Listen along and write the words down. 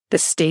The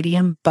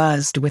stadium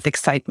buzzed with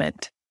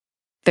excitement.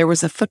 There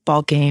was a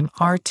football game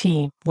our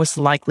team was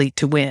likely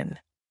to win.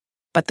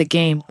 But the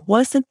game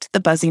wasn't the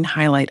buzzing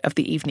highlight of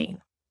the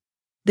evening.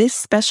 This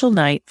special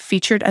night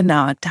featured a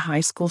nod to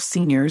high school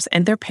seniors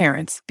and their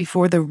parents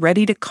before the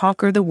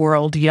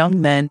ready-to-conquer-the-world young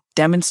men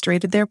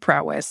demonstrated their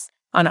prowess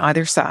on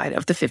either side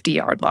of the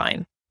 50-yard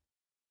line.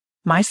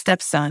 My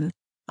stepson,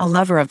 a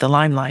lover of the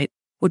limelight,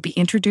 would be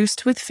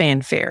introduced with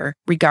fanfare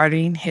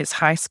regarding his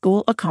high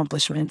school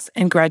accomplishments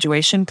and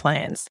graduation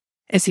plans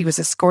as he was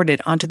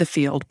escorted onto the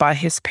field by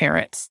his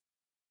parents.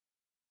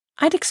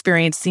 I'd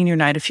experienced senior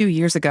night a few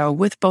years ago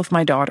with both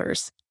my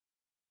daughters.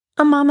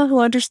 A mama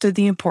who understood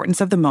the importance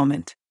of the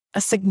moment,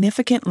 a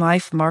significant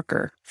life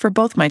marker for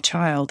both my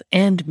child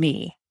and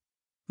me.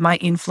 My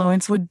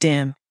influence would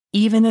dim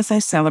even as I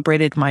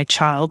celebrated my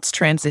child's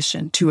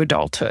transition to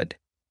adulthood.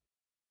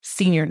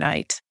 Senior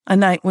night, a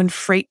night when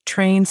freight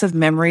trains of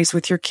memories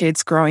with your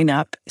kids growing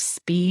up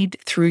speed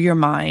through your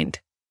mind.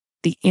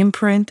 The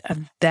imprint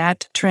of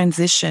that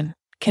transition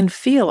can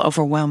feel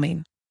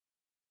overwhelming.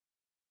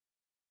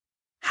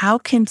 How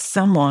can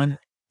someone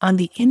on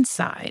the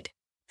inside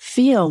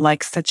feel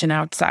like such an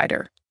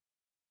outsider?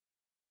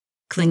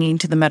 Clinging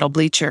to the metal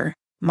bleacher,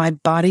 my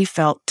body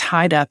felt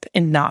tied up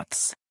in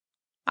knots.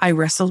 I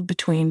wrestled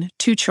between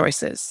two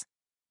choices.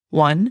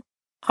 One,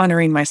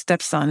 honoring my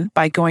stepson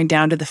by going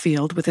down to the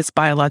field with his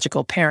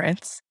biological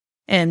parents.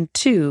 And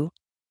two,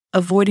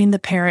 avoiding the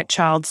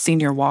parent-child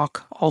senior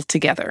walk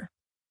altogether.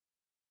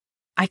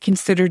 I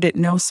considered it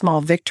no small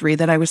victory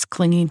that I was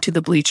clinging to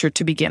the bleacher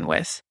to begin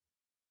with.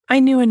 I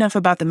knew enough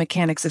about the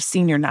mechanics of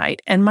senior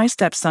night and my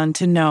stepson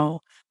to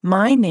know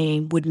my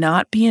name would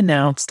not be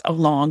announced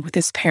along with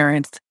his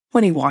parents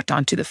when he walked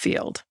onto the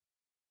field.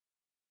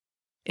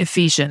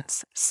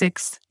 Ephesians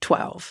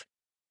 6:12.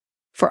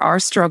 For our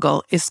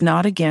struggle is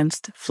not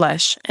against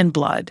flesh and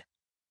blood,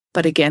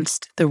 but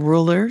against the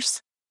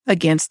rulers,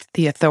 against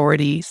the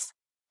authorities,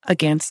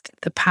 against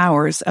the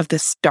powers of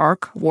this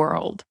dark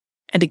world,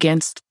 and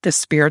against the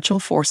spiritual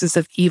forces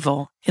of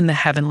evil in the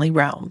heavenly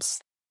realms.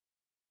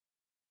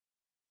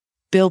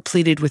 Bill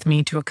pleaded with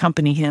me to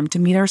accompany him to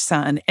meet our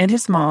son and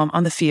his mom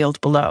on the field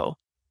below.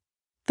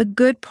 The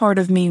good part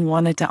of me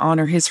wanted to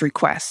honor his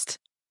request.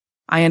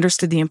 I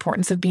understood the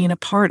importance of being a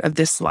part of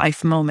this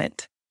life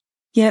moment.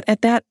 Yet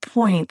at that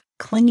point,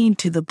 clinging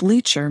to the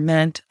bleacher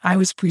meant I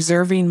was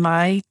preserving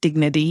my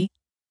dignity,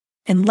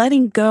 and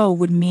letting go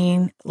would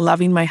mean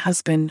loving my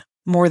husband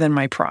more than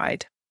my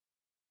pride.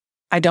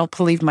 I don't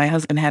believe my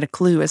husband had a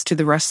clue as to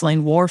the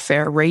wrestling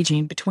warfare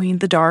raging between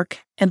the dark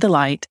and the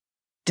light,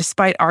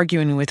 despite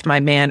arguing with my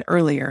man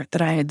earlier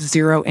that I had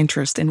zero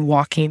interest in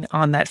walking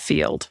on that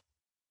field.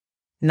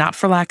 Not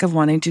for lack of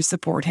wanting to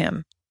support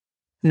him.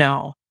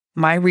 No,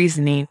 my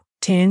reasoning,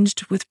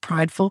 tinged with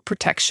prideful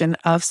protection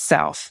of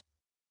self,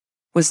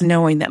 was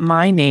knowing that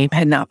my name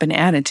had not been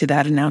added to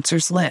that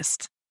announcer's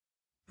list.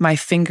 My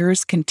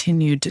fingers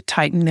continued to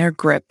tighten their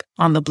grip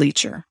on the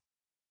bleacher.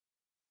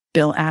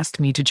 Bill asked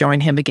me to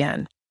join him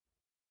again.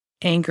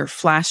 Anger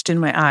flashed in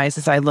my eyes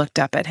as I looked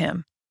up at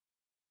him.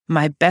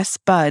 My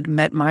best bud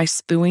met my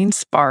spewing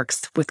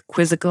sparks with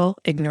quizzical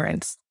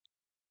ignorance.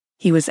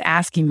 He was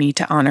asking me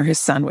to honor his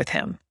son with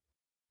him.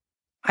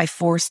 I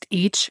forced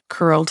each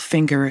curled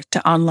finger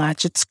to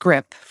unlatch its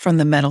grip from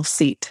the metal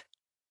seat.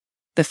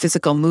 The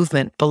physical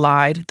movement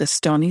belied the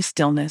stony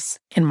stillness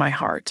in my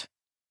heart.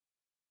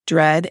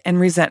 Dread and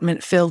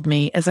resentment filled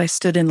me as I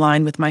stood in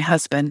line with my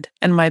husband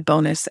and my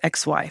bonus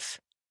ex-wife.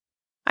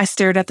 I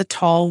stared at the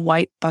tall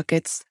white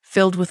buckets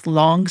filled with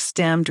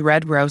long-stemmed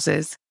red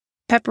roses,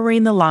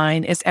 peppering the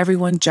line as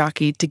everyone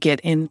jockeyed to get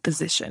in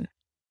position.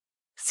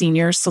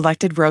 Seniors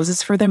selected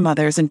roses for their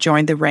mothers and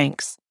joined the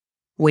ranks,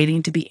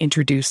 waiting to be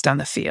introduced on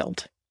the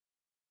field.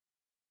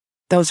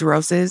 Those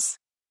roses,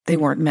 they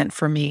weren't meant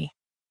for me.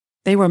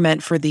 They were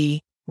meant for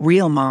the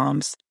real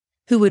moms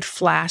who would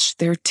flash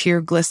their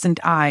tear-glistened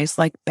eyes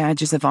like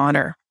badges of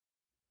honor.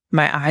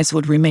 My eyes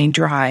would remain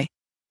dry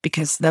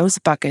because those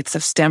buckets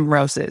of stem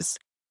roses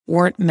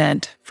weren't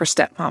meant for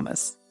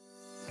stepmamas.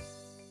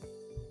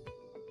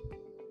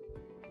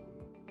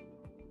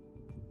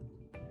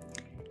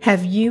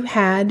 Have you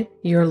had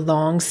your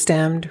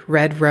long-stemmed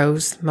red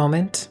rose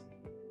moment?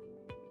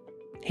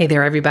 Hey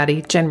there,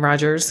 everybody. Jen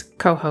Rogers,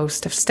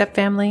 co-host of Step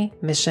Family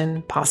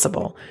Mission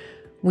Possible.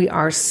 We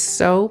are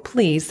so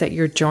pleased that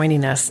you're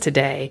joining us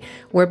today,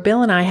 where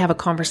Bill and I have a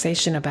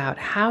conversation about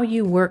how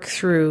you work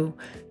through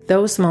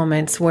those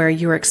moments where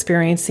you're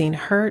experiencing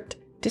hurt,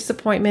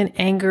 disappointment,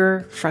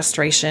 anger,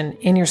 frustration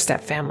in your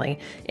step family.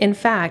 In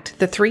fact,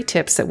 the 3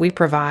 tips that we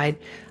provide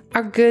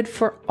are good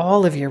for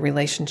all of your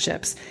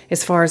relationships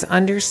as far as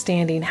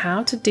understanding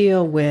how to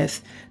deal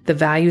with the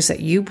values that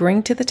you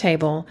bring to the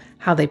table,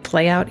 how they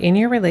play out in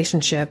your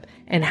relationship,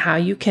 and how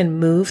you can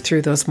move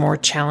through those more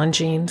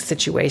challenging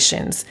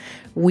situations.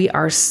 We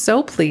are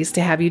so pleased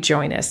to have you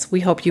join us. We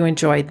hope you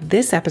enjoyed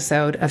this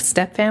episode of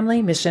Step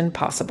Family Mission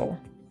Possible.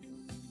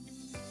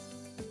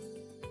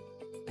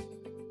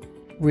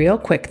 Real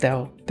quick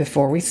though,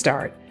 before we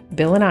start,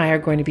 Bill and I are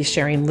going to be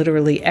sharing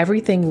literally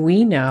everything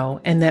we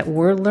know and that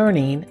we're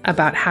learning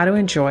about how to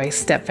enjoy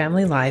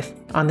step-family life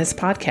on this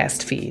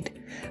podcast feed.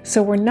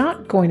 So we're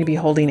not going to be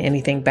holding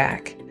anything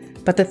back.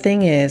 But the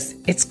thing is,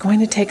 it's going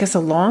to take us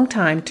a long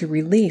time to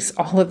release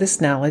all of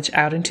this knowledge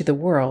out into the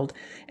world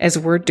as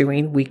we're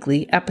doing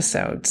weekly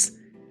episodes.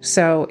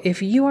 So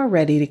if you are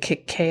ready to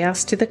kick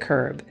chaos to the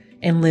curb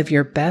and live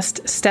your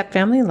best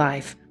step-family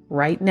life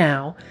right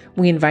now,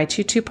 we invite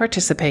you to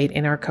participate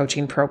in our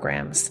coaching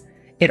programs.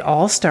 It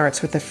all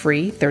starts with a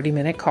free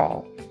 30-minute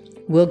call.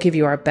 We'll give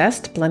you our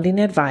best blending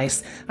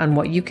advice on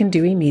what you can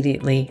do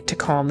immediately to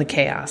calm the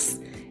chaos.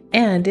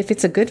 And if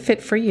it's a good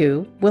fit for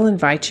you, we'll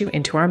invite you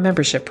into our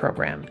membership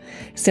program.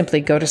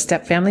 Simply go to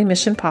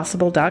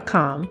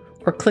stepfamilymissionpossible.com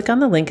or click on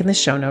the link in the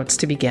show notes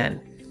to begin.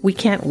 We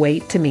can't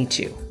wait to meet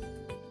you.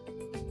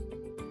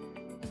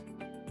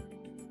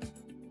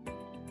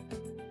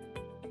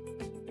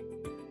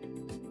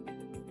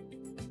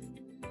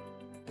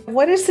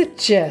 What is the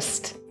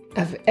gist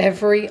of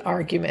every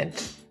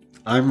argument?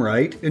 I'm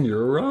right and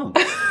you're wrong.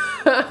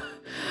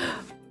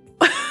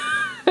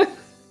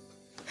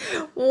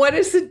 What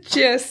is the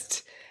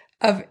gist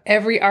of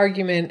every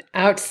argument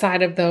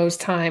outside of those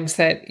times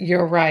that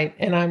you're right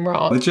and I'm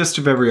wrong? The gist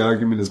of every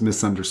argument is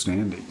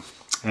misunderstanding.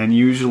 And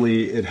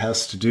usually it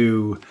has to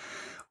do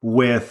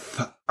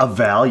with a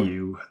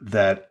value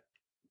that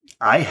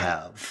I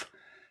have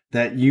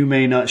that you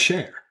may not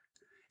share.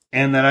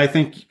 And that I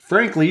think,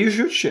 frankly, you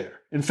should share.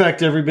 In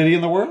fact, everybody in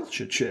the world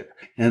should share.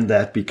 And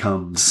that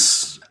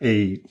becomes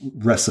a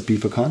recipe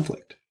for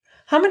conflict.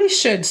 How many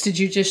shoulds did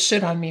you just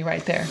should on me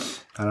right there?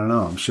 I don't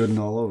know. I'm shoulding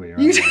all over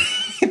you.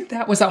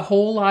 That was a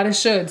whole lot of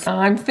shoulds.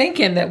 I'm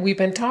thinking that we've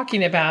been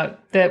talking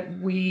about that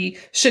we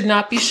should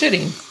not be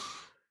shoulding.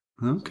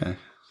 Okay.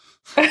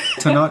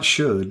 To not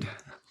should.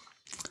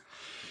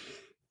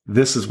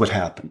 This is what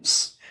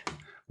happens.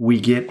 We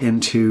get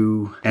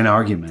into an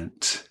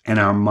argument and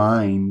our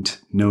mind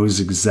knows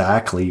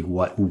exactly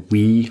what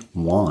we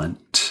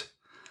want,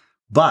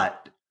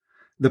 but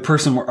the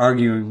person we're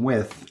arguing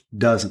with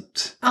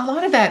doesn't. A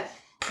lot of that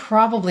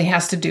probably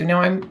has to do, now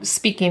I'm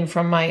speaking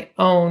from my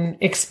own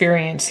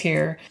experience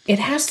here, it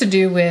has to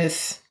do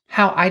with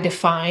how I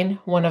define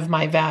one of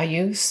my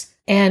values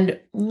and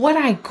what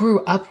I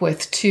grew up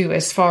with too,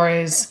 as far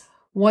as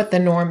what the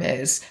norm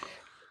is.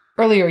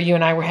 Earlier, you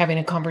and I were having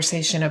a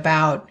conversation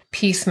about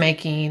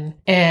peacemaking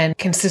and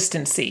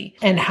consistency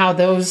and how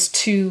those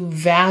two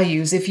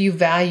values, if you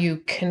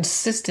value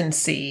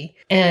consistency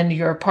and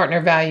your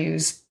partner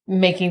values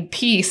making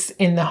peace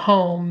in the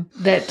home,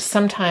 that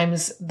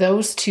sometimes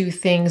those two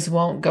things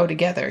won't go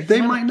together.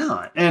 They might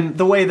not. And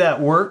the way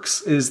that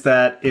works is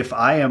that if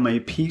I am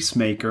a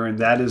peacemaker and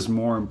that is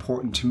more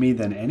important to me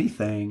than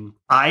anything,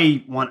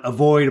 I want to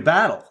avoid a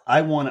battle.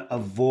 I want to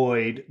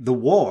avoid the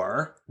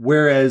war.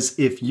 Whereas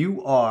if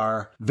you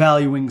are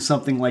valuing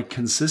something like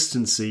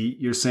consistency,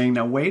 you're saying,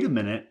 now, wait a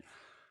minute.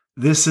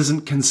 This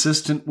isn't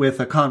consistent with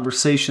a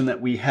conversation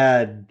that we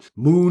had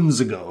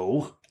moons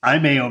ago. I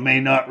may or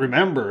may not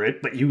remember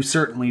it, but you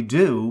certainly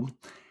do.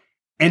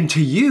 And to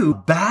you,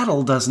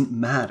 battle doesn't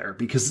matter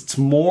because it's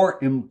more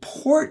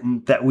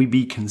important that we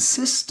be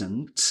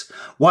consistent.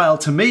 While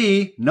to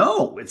me,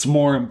 no, it's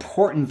more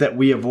important that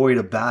we avoid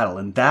a battle.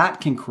 And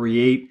that can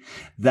create,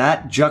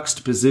 that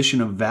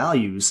juxtaposition of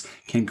values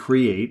can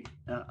create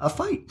a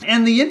fight.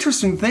 And the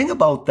interesting thing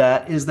about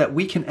that is that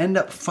we can end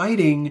up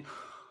fighting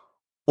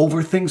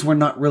over things we're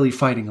not really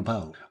fighting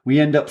about. We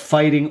end up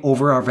fighting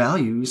over our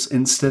values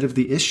instead of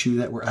the issue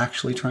that we're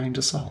actually trying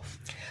to solve.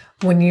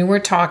 When you were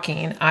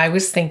talking, I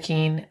was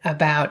thinking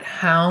about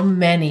how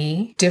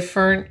many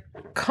different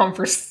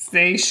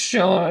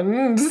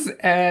conversations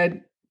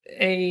at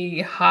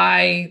a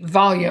high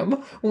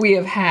volume we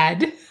have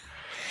had.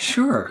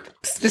 Sure.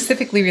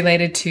 Specifically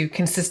related to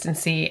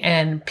consistency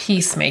and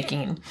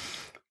peacemaking.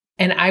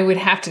 And I would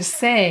have to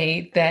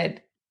say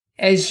that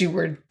as you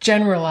were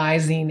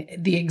generalizing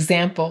the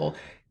example,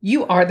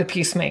 you are the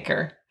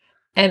peacemaker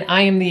and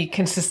I am the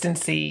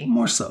consistency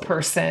more so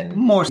person.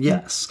 More,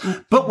 yes.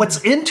 But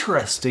what's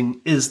interesting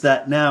is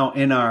that now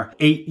in our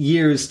 8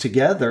 years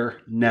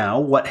together now,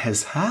 what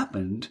has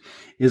happened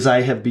is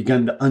I have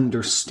begun to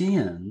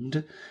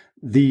understand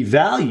the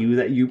value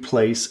that you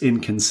place in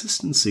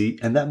consistency,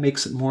 and that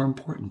makes it more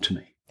important to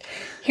me.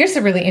 Here's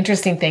a really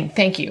interesting thing.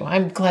 Thank you.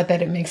 I'm glad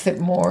that it makes it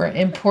more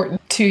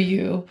important to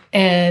you.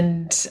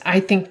 And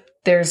I think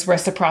there's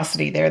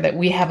reciprocity there, that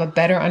we have a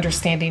better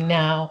understanding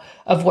now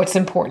of what's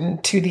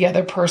important to the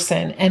other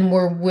person. And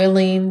we're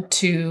willing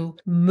to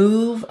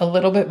move a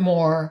little bit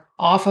more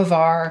off of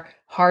our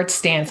hard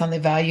stance on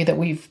the value that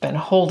we've been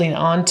holding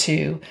on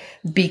to,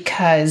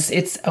 because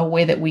it's a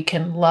way that we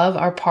can love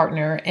our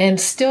partner and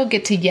still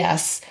get to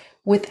yes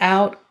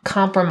without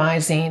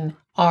compromising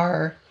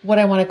our, what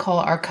I want to call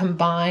our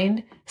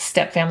combined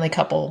step family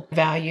couple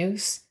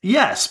values.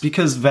 Yes,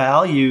 because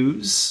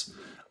values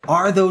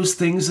are those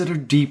things that are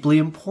deeply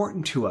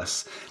important to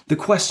us. The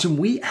question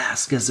we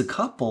ask as a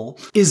couple,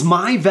 is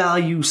my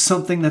value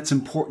something that's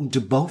important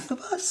to both of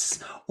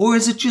us? Or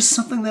is it just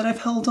something that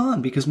I've held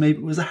on because maybe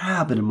it was a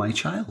habit in my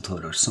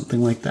childhood or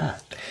something like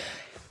that?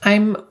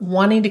 I'm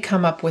wanting to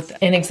come up with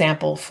an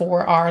example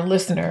for our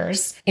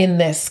listeners in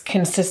this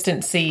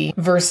consistency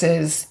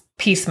versus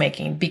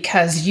peacemaking,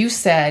 because you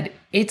said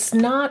it's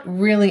not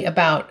really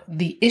about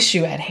the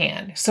issue at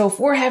hand. So if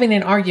we're having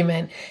an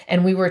argument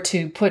and we were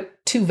to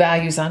put two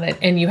values on it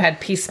and you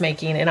had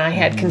peacemaking and I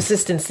had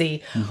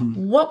consistency,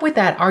 what would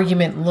that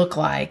argument look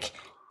like?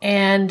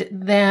 And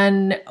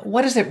then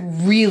what is it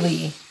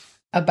really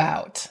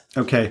about?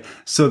 Okay,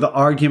 so the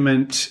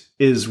argument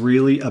is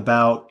really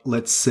about,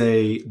 let's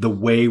say, the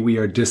way we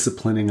are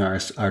disciplining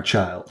our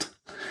child.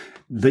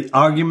 The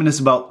argument is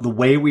about the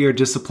way we are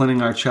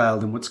disciplining our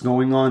child, and what's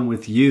going on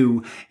with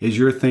you is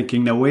you're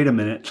thinking, now, wait a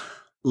minute.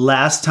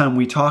 Last time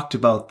we talked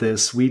about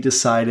this, we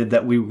decided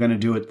that we were going to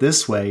do it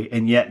this way,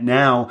 and yet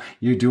now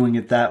you're doing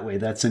it that way.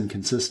 That's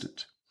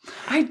inconsistent.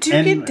 I do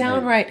get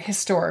downright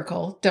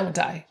historical, don't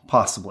I?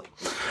 Possibly.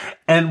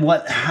 And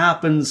what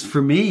happens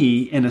for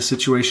me in a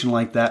situation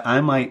like that, I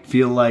might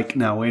feel like,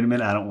 now, wait a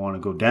minute, I don't want to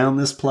go down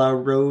this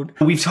plowed road.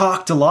 We've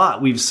talked a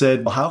lot. We've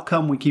said, well, how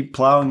come we keep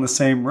plowing the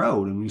same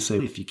road? And we say,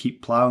 if you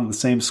keep plowing the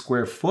same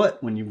square foot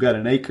when you've got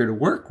an acre to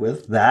work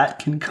with, that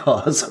can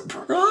cause a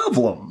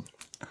problem.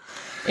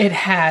 It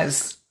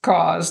has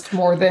caused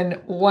more than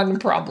one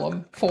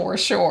problem, for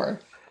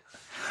sure.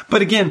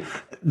 But again,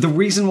 the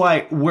reason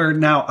why we're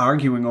now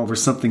arguing over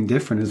something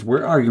different is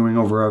we're arguing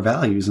over our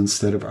values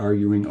instead of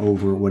arguing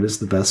over what is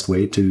the best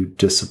way to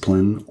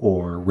discipline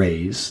or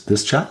raise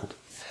this child.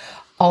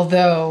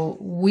 Although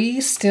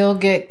we still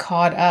get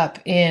caught up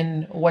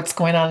in what's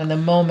going on in the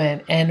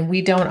moment, and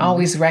we don't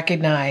always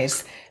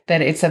recognize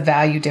that it's a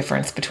value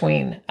difference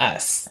between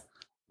us.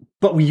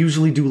 But we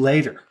usually do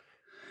later.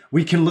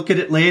 We can look at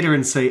it later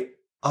and say,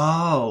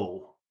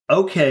 oh,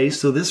 okay,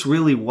 so this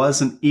really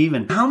wasn't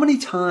even. How many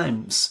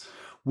times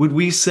would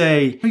we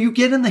say, you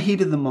get in the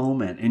heat of the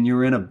moment and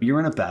you're in a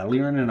battle,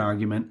 you're in an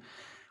argument,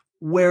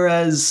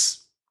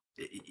 whereas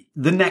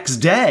the next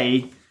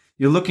day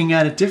you're looking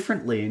at it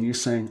differently and you're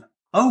saying,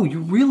 oh, you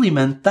really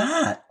meant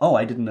that. Oh,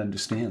 I didn't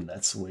understand.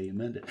 That's the way you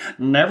meant it.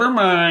 Never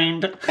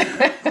mind.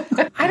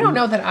 I don't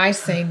know that I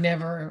say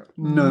never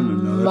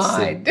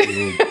mind. That's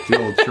the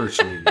old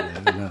church lady.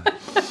 Yeah.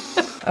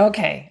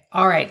 Okay.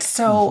 All right.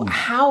 So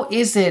how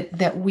is it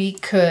that we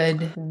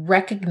could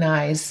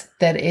recognize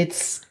that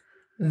it's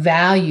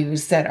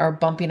values that are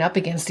bumping up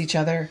against each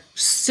other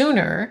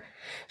sooner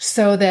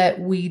so that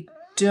we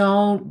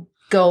don't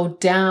go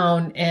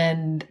down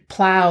and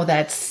plow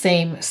that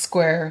same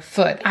square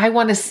foot? I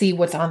want to see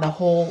what's on the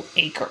whole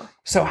acre.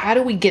 So how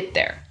do we get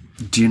there?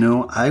 Do you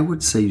know, I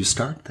would say you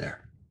start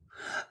there.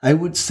 I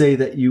would say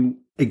that you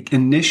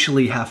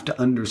initially have to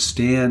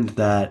understand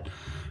that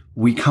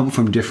we come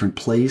from different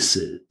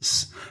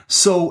places.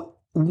 So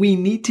we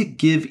need to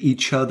give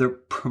each other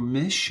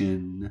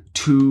permission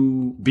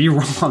to be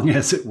wrong,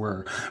 as it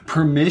were,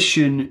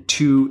 permission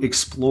to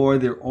explore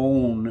their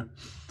own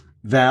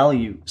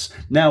values.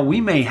 Now, we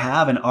may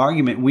have an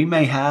argument. We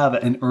may have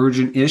an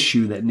urgent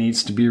issue that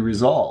needs to be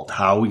resolved.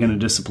 How are we going to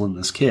discipline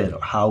this kid?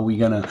 Or how are we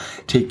going to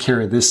take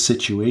care of this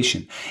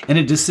situation? And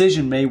a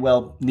decision may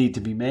well need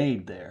to be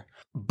made there.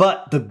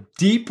 But the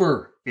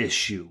deeper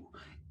issue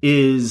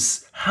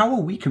is, how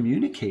are we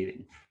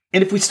communicating?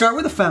 And if we start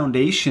with a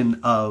foundation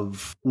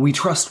of we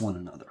trust one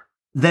another,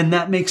 then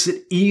that makes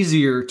it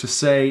easier to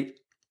say,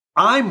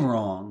 I'm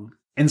wrong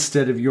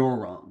instead of you're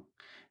wrong.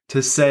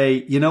 To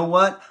say, you know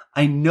what?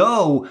 I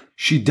know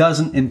she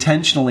doesn't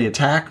intentionally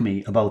attack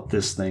me about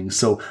this thing,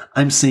 so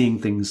I'm seeing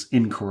things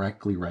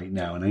incorrectly right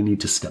now, and I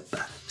need to step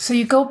back. So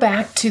you go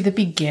back to the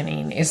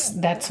beginning.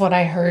 That's what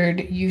I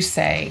heard you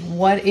say.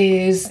 What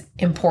is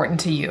important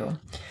to you?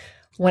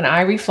 When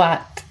I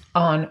reflect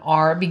on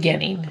our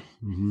beginning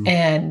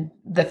and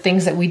the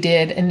things that we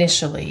did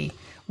initially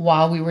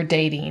while we were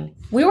dating,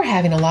 we were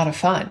having a lot of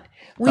fun.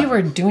 We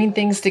were doing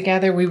things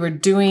together. We were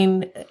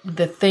doing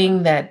the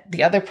thing that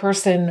the other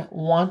person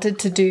wanted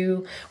to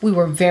do. We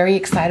were very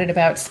excited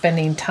about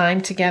spending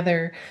time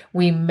together.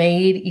 We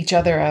made each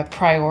other a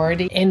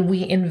priority, and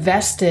we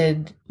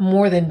invested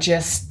more than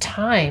just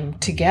time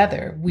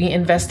together. We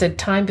invested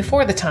time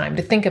before the time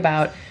to think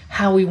about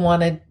how we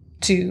wanted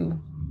to,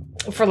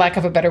 for lack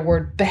of a better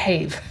word,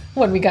 behave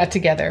when we got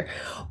together.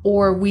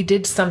 Or we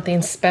did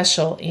something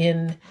special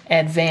in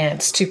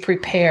advance to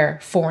prepare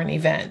for an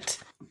event.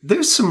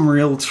 There's some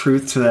real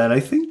truth to that. I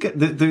think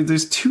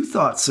there's two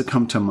thoughts that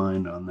come to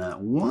mind on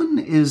that. One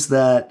is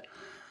that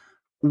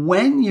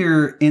when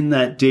you're in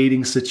that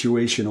dating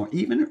situation or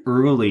even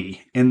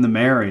early in the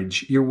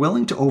marriage, you're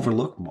willing to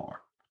overlook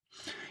more.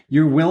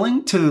 You're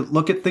willing to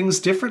look at things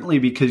differently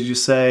because you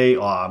say,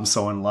 oh, I'm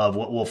so in love,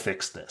 we'll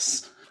fix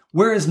this.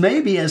 Whereas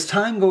maybe as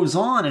time goes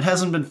on, it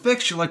hasn't been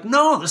fixed. You're like,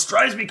 no, this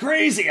drives me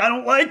crazy. I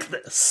don't like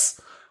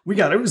this. We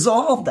got to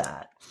resolve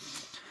that.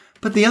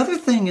 But the other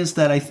thing is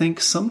that I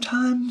think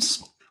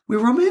sometimes we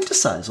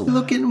romanticize a lot. We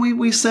look and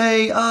we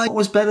say, it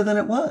was better than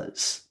it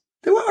was.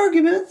 There were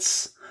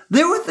arguments.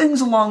 There were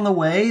things along the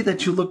way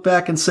that you look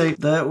back and say,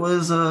 that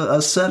was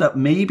a setup.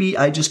 Maybe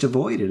I just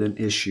avoided an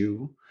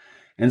issue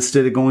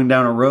instead of going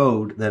down a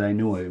road that I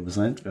knew I was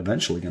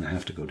eventually going to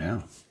have to go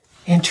down.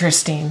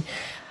 Interesting.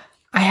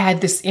 I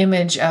had this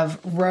image of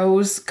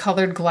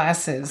rose-colored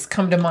glasses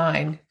come to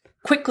mind,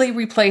 quickly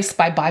replaced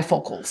by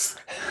bifocals.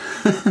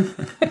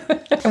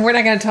 And we're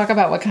not going to talk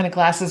about what kind of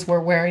glasses we're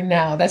wearing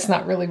now. That's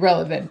not really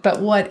relevant.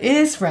 But what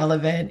is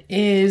relevant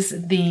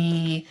is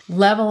the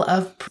level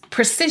of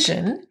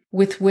precision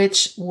with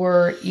which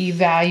we're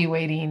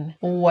evaluating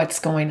what's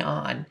going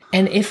on.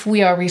 And if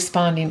we are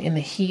responding in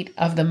the heat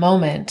of the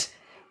moment,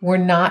 we're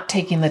not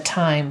taking the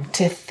time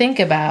to think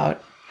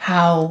about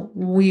how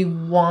we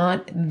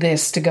want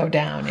this to go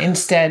down.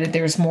 Instead,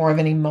 there's more of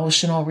an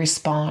emotional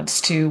response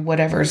to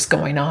whatever's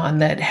going on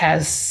that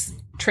has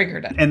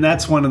triggered it. And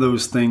that's one of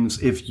those things,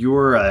 if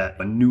you're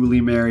a newly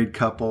married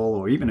couple,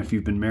 or even if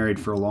you've been married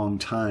for a long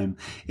time,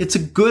 it's a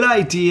good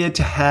idea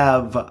to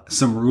have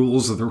some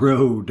rules of the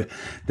road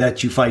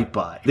that you fight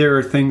by. There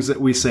are things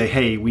that we say,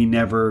 hey, we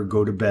never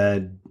go to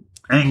bed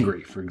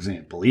angry, for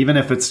example. Even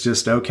if it's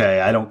just, okay,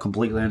 I don't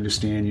completely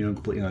understand, you don't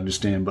completely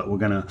understand, but we're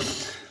going to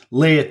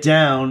lay it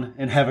down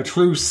and have a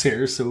truce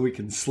here so we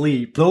can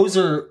sleep. Those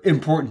are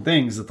important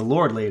things that the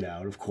Lord laid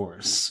out, of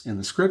course, in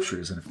the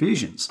scriptures in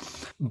Ephesians.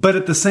 But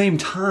at the same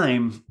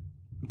time,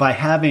 by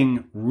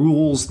having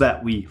rules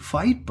that we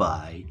fight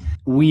by,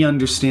 we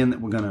understand that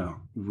we're going to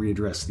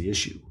readdress the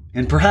issue.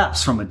 And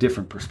perhaps from a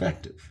different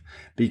perspective,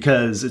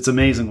 because it's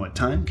amazing what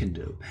time can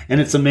do.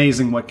 And it's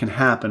amazing what can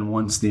happen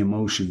once the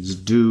emotions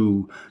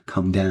do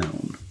come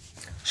down.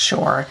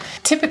 Sure.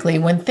 Typically,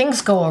 when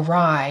things go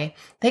awry,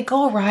 they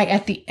go awry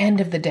at the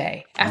end of the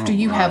day. After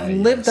you have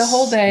lived the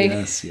whole day,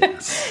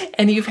 yes.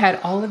 and you've had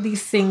all of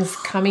these things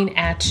coming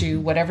at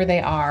you, whatever they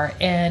are.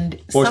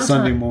 Or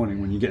Sunday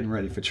morning when you're getting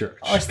ready for church.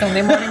 Or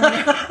Sunday morning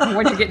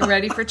when you're getting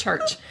ready for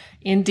church.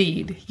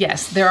 Indeed.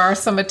 Yes, there are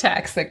some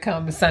attacks that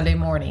come Sunday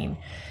morning.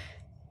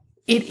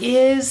 It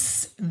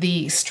is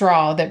the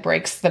straw that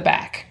breaks the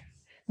back.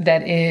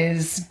 That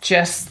is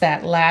just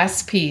that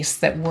last piece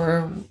that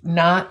we're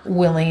not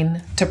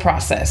willing to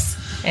process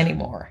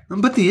anymore.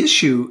 But the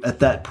issue at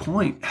that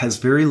point has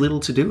very little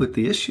to do with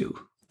the issue.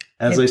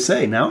 As I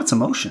say, now it's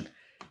emotion.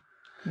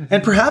 Mm-hmm.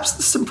 And perhaps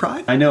there's some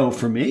pride. I know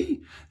for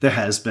me, there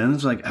has been,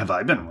 it's like, have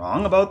I been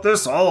wrong about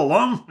this all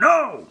along?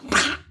 No!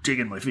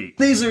 Digging my feet.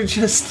 These are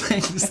just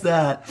things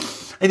that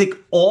I think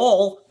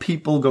all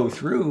people go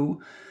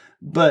through,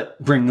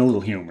 but bring a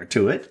little humor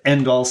to it.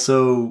 And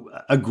also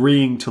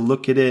agreeing to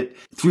look at it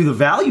through the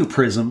value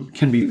prism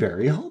can be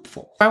very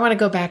helpful. I want to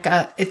go back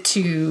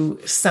to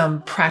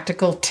some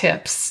practical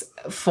tips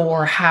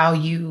for how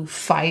you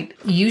fight.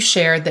 You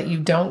shared that you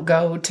don't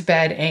go to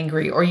bed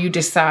angry, or you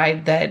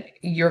decide that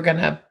you're going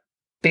to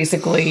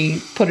basically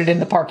put it in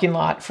the parking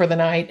lot for the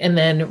night and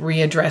then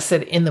readdress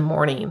it in the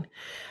morning.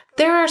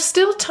 There are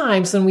still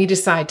times when we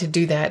decide to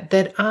do that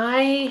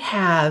I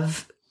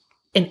have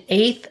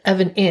 1/8 of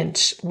an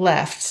inch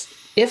left,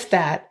 if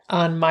that,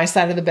 on my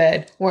side of the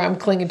bed where I'm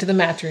clinging to the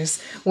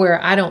mattress,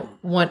 where I don't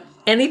want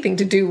anything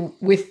to do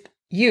with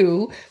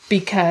you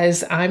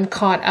because I'm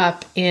caught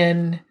up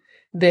in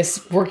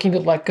this working to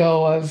let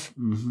go of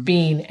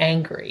being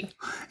angry.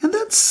 And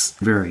that's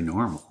very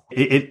normal.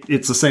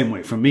 It's the same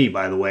way for me,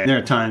 by the way. There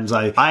are times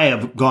I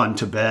have gone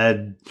to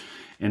bed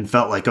and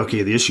felt like,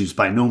 okay, the issue's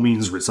by no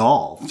means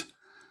resolved.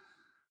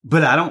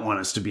 But I don't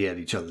want us to be at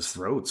each other's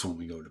throats when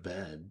we go to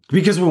bed,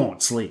 because we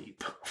won't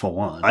sleep, for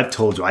one. I've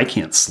told you I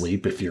can't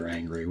sleep if you're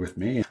angry with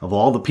me. Of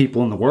all the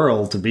people in the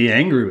world to be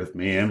angry with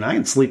me, and I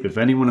can sleep if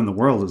anyone in the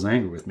world is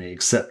angry with me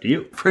except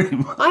you, pretty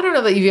much. I don't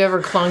know that you've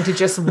ever clung to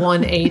just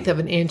 1/8 of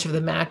an inch of the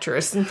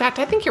mattress. In fact,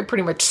 I think you're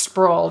pretty much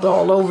sprawled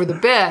all over the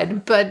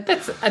bed, but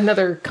that's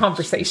another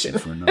conversation.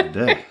 For another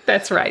day.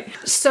 That's right.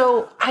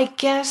 So I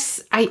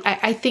guess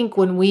I think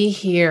when we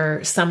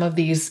hear some of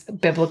these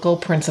biblical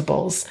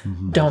principles,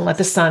 don't let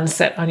the sun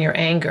set on your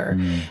anger,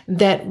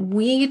 that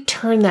we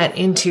turn that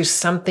into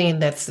something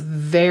that's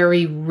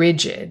very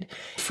rigid.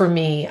 For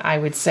me, I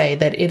would say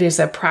that it is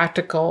a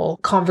practical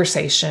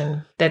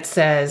conversation that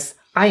says,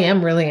 I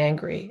am really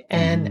angry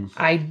and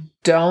I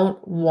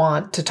don't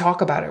want to talk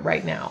about it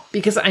right now,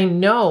 because I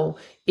know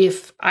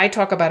if I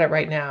talk about it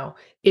right now,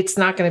 it's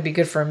not going to be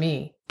good for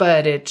me,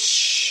 but it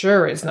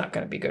sure is not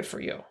going to be good for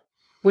you,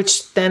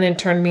 which then in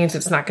turn means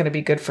it's not going to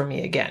be good for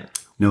me again.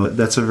 No,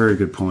 that's a very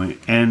good point.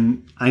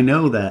 And I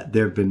know that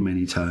there have been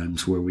many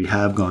times where we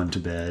have gone to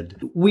bed.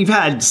 We've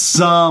had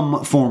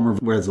some form of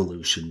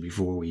resolution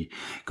before we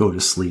go to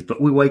sleep, but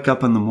we wake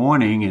up in the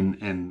morning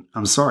and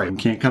I'm sorry, we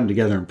can't come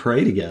together and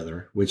pray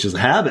together, which is a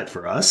habit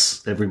for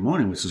us every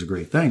morning, which is a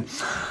great thing,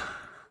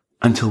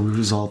 until we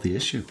resolve the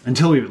issue,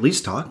 until we've at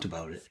least talked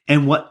about it.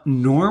 And what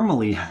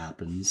normally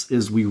happens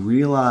is we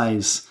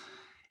realize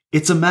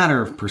it's a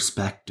matter of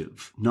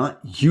perspective, not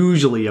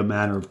usually a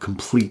matter of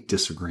complete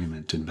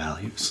disagreement in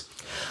values.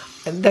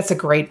 That's a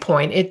great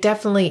point. It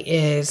definitely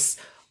is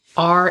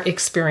our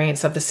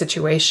experience of the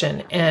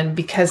situation. And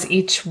because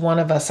each one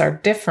of us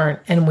are different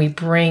and we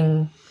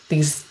bring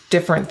these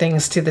different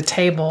things to the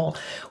table,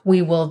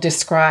 we will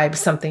describe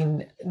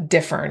something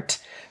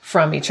different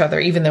from each other,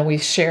 even though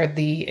we've shared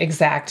the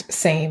exact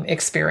same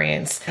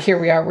experience. Here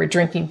we are, we're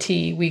drinking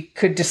tea. We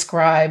could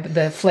describe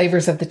the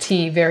flavors of the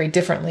tea very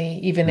differently,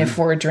 even if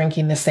we're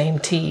drinking the same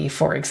tea,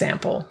 for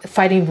example.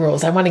 Fighting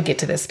rules. I want to get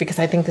to this because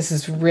I think this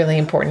is really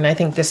important. I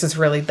think this is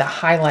really the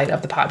highlight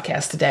of the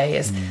podcast today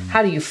is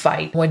how do you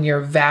fight when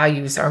your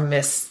values are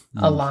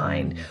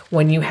misaligned,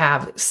 when you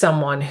have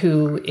someone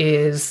who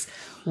is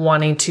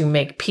wanting to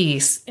make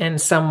peace and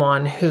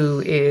someone who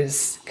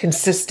is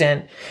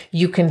consistent.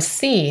 You can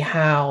see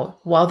how,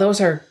 while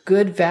those are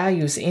good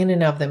values in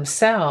and of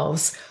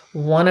themselves,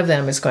 one of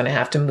them is going to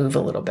have to move a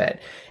little bit.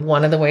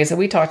 One of the ways that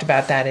we talked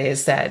about that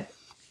is that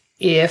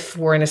if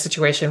we're in a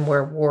situation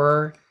where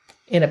we're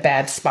in a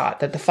bad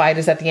spot, that the fight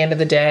is at the end of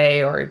the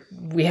day or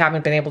we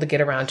haven't been able to get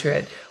around to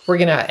it, we're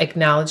going to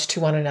acknowledge to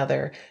one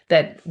another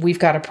that we've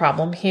got a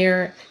problem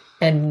here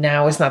and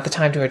now is not the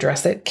time to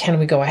address it. Can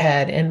we go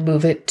ahead and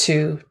move it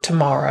to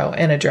tomorrow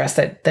and address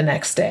it the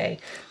next day?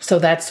 So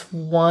that's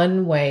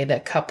one way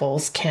that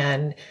couples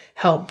can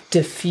help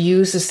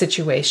diffuse a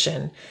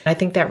situation. I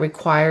think that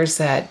requires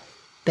that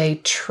they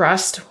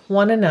trust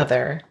one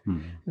another,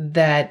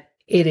 that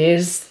it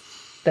is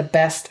the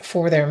best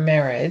for their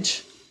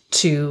marriage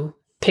to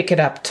pick it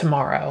up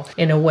tomorrow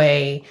in a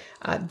way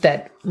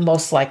that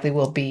most likely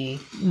will be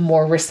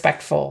more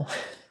respectful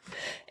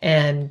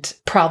and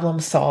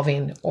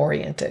problem-solving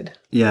oriented.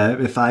 Yeah,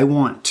 if I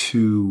want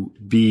to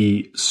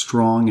be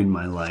strong in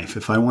my life,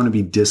 if I want to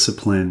be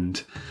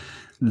disciplined,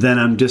 then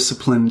I'm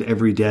disciplined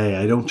every day.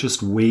 I don't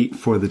just wait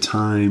for the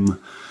time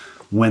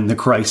when the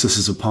crisis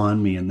is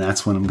upon me and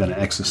that's when I'm going to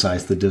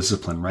exercise the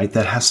discipline, right?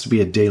 That has to be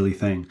a daily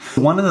thing.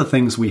 One of the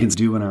things we can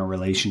do in our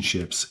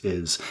relationships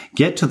is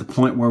get to the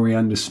point where we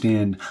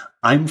understand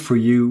I'm for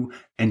you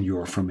and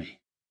you're for me.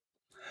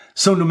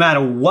 So no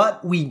matter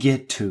what we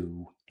get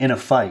to in a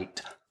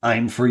fight,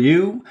 I'm for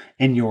you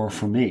and you're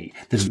for me.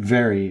 This is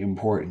very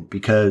important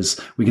because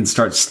we can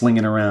start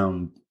slinging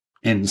around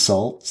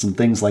insults and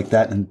things like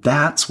that. And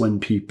that's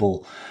when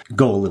people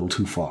go a little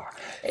too far.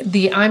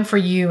 The I'm for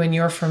you and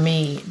you're for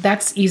me,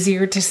 that's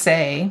easier to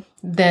say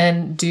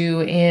than do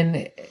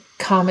in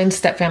common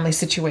stepfamily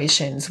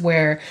situations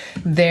where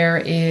there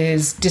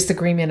is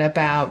disagreement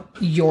about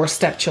your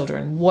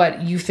stepchildren,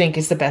 what you think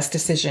is the best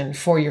decision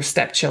for your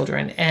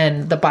stepchildren,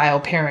 and the bio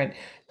parent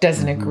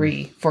doesn't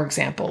agree, for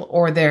example,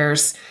 or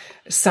there's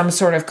some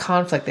sort of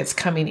conflict that's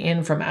coming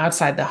in from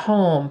outside the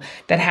home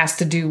that has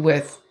to do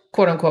with,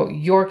 quote unquote,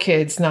 your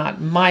kids,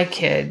 not my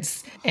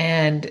kids,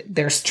 and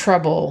there's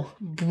trouble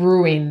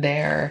brewing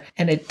there,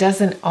 and it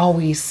doesn't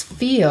always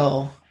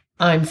feel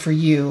I'm for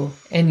you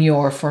and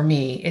you're for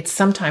me. It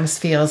sometimes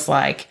feels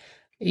like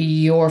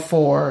you're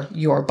for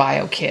your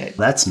bio kid.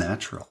 That's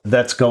natural.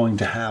 That's going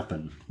to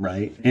happen,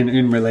 right?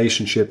 In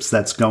relationships,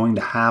 that's going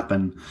to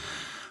happen.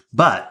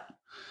 But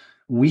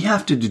we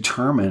have to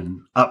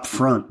determine up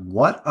front,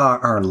 what are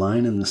our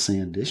line in the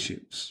sand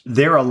issues?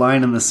 There are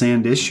line in the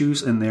sand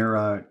issues and there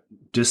are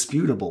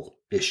disputable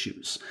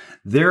issues.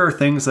 There are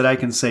things that I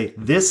can say,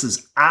 this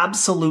is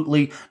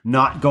absolutely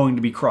not going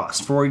to be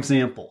crossed. For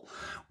example,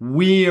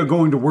 we are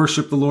going to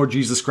worship the Lord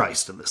Jesus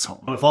Christ in this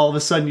home. If all of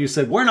a sudden you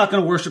said, we're not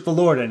going to worship the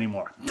Lord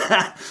anymore,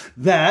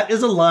 that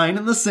is a line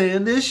in the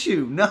sand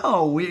issue.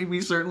 No,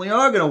 we certainly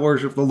are going to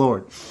worship the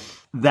Lord.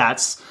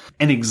 That's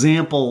an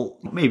example,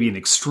 maybe an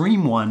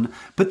extreme one,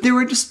 but there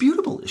are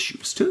disputable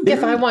issues too.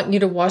 If I want you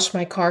to wash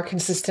my car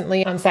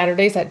consistently on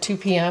Saturdays at 2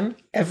 p.m.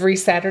 every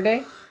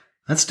Saturday,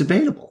 that's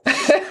debatable.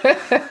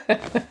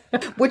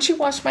 Would you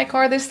wash my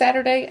car this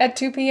Saturday at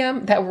 2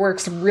 p.m.? That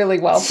works really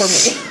well for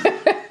me.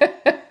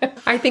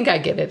 I think I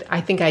get it. I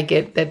think I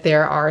get that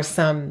there are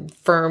some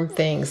firm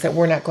things that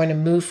we're not going to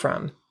move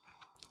from.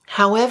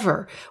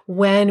 However,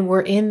 when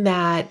we're in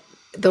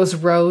those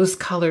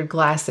rose-colored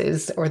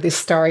glasses or this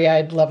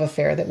starry-eyed love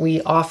affair that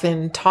we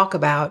often talk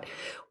about,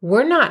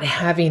 we're not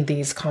having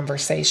these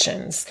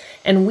conversations,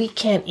 and we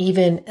can't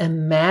even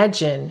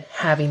imagine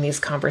having these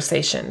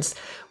conversations,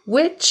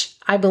 which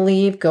I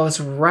believe goes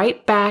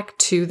right back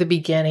to the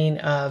beginning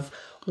of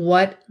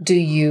what do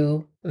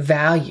you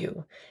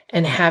value,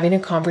 and having a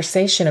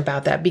conversation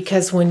about that.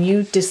 Because when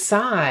you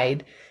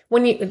decide,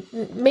 when you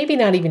maybe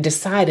not even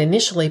decide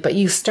initially, but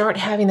you start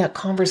having that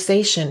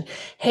conversation,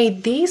 hey,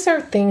 these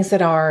are things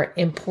that are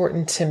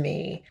important to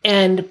me,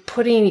 and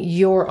putting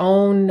your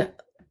own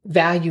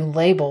value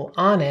label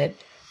on it,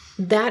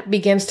 that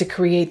begins to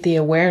create the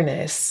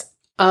awareness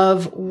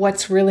of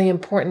what's really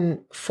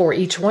important for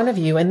each one of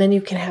you. And then you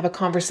can have a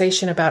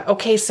conversation about,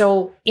 okay,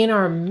 so in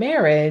our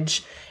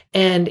marriage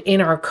and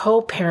in our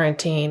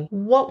co-parenting,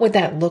 what would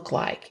that look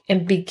like?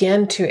 And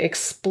begin to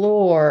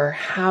explore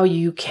how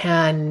you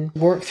can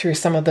work through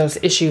some of those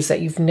issues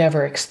that you've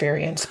never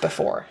experienced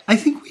before. I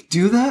think we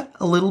do that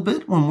a little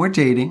bit when we're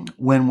dating,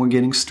 when we're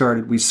getting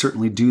started. We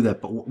certainly do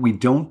that. But what we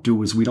don't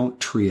do is we don't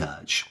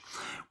triage.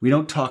 We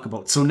don't talk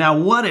about, so now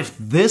what if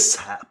this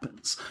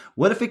happens?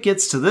 What if it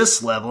gets to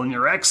this level and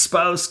your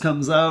ex-spouse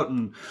comes out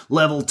in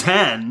level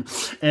 10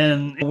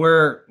 and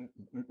we're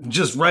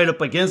just right up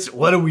against it?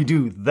 What do we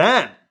do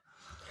then?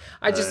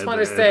 I just want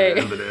to say,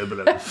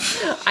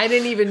 I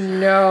didn't even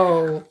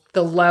know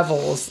the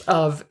levels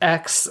of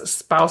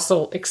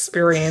ex-spousal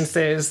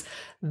experiences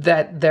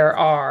that there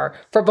are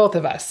for both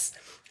of us.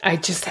 I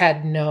just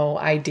had no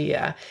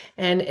idea.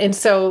 And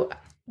so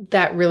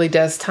that really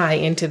does tie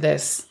into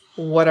this.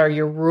 What are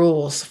your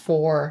rules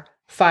for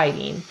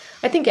fighting?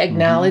 I think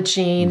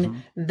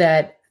acknowledging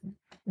that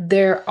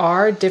there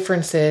are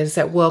differences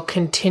that will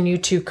continue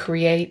to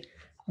create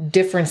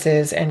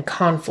differences and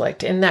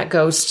conflict. And that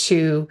goes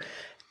to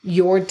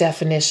your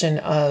definition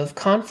of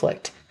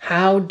conflict.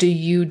 How do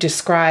you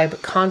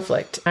describe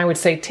conflict? I would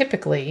say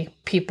typically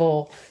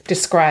people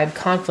describe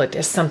conflict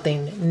as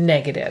something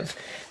negative,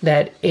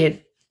 that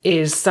it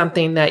is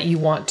something that you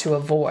want to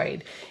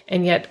avoid.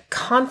 And yet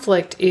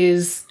conflict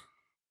is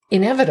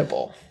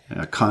inevitable.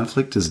 Yeah,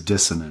 conflict is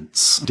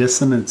dissonance.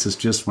 Dissonance is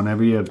just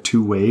whenever you have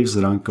two waves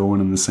that aren't going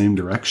in the same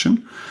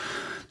direction,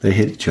 they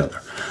hit each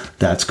other.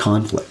 That's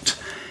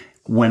conflict.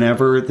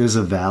 Whenever there's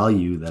a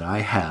value that I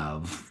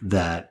have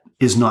that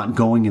is not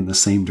going in the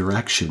same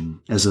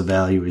direction as a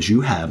value as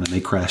you have, and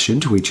they crash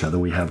into each other,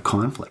 we have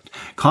conflict.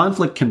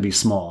 Conflict can be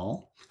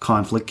small.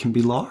 Conflict can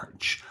be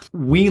large.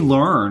 We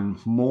learn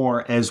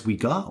more as we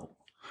go.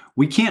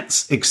 We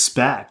can't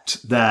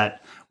expect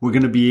that we're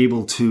going to be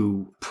able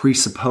to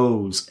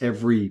presuppose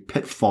every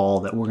pitfall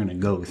that we're going to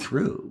go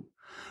through.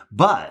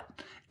 But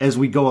as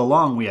we go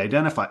along, we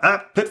identify,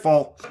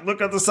 pitfall,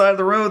 look at the side of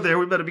the road there.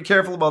 We better be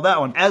careful about that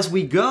one. As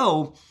we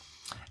go,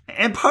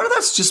 and part of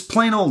that's just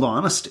plain old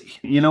honesty.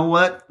 You know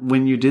what?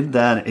 When you did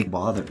that, it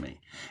bothered me.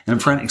 And I'm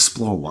trying to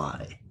explore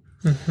why.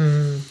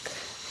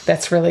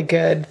 That's really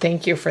good.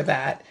 Thank you for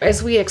that.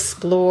 As we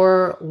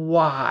explore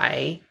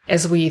why,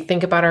 as we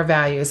think about our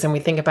values and we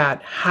think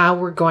about how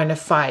we're going to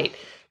fight.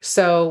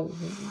 So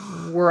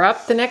we're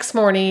up the next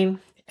morning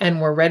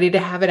and we're ready to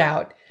have it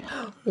out.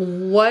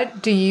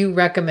 What do you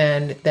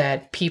recommend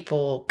that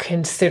people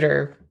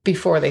consider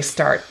before they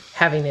start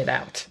having it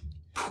out?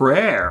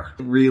 Prayer.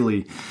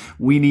 Really,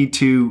 we need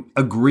to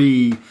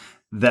agree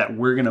that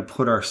we're going to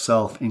put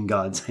ourselves in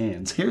God's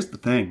hands. Here's the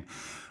thing.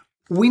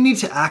 We need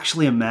to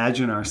actually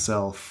imagine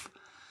ourselves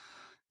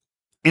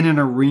in an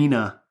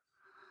arena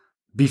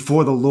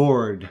before the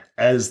Lord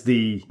as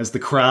the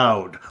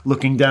crowd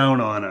looking down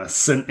on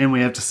us. And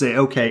we have to say,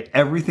 okay,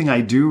 everything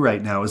I do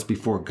right now is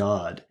before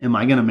God. Am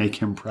I going to make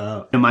him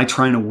proud? Am I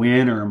trying to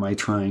win, or am I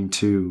trying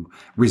to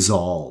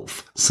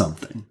resolve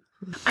something?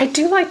 I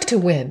do like to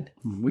win.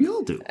 We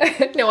all do.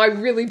 No, I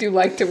really do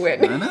like to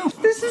win. I know.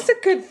 This is a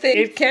good thing.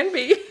 It can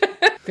be.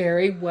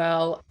 Very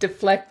well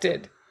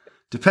deflected.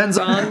 Depends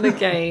on the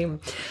game.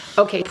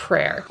 Okay,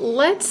 prayer.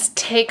 Let's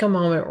take a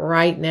moment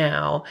right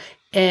now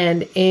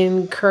and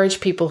encourage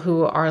people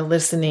who are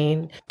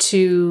listening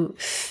to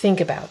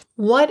think about,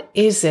 what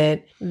is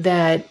it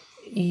that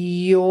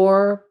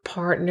your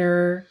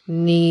partner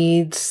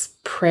needs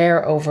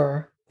prayer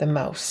over the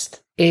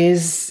most?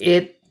 Is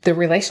it the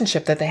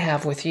relationship that they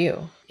have with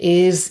you?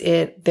 Is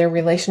it their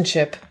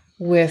relationship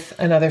with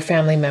another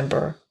family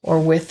member or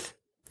with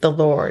the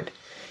Lord?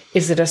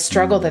 Is it a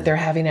struggle that they're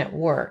having at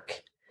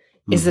work?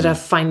 Is it a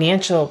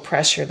financial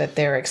pressure that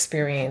they're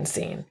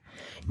experiencing?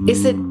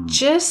 Is it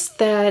just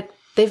that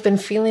they've been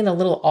feeling a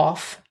little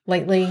off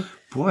lately?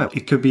 Boy,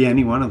 it could be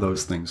any one of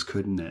those things,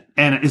 couldn't it?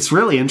 And it's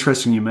really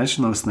interesting you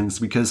mention those things,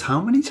 because how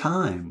many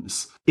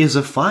times is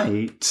a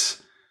fight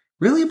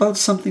really about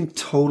something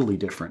totally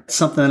different?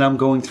 Something that I'm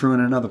going through in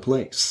another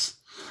place.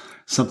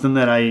 Something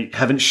that I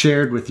haven't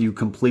shared with you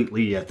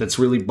completely yet that's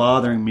really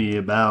bothering me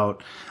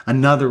about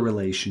another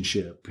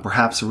relationship.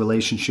 Perhaps a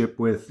relationship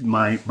with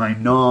my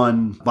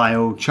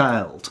non-bio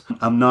child.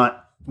 I'm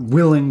not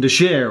willing to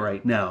share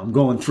right now. I'm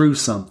going through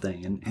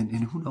something,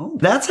 and who knows?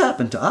 That's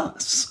happened to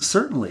us,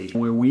 certainly,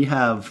 where we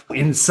have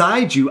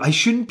inside you, I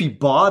shouldn't be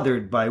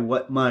bothered by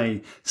what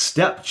my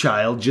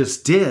stepchild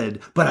just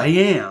did, but I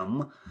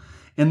am.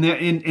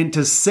 And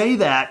to say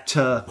that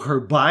to her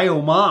bio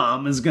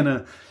mom is going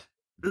to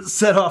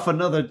set off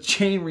another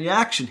chain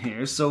reaction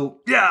here. So,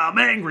 yeah, I'm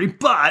angry,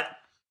 but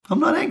I'm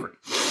not angry.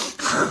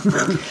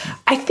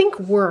 I think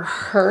we're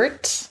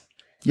hurt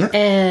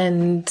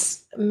and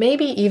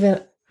maybe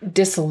even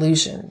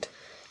disillusioned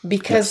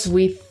because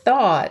we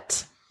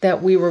thought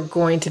that we were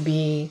going to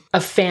be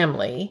a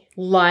family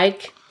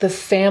like the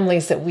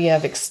families that we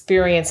have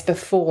experienced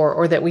before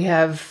or that we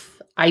have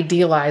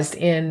idealized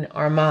in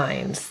our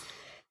minds.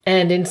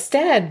 And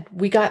instead,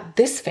 we got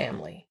this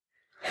family.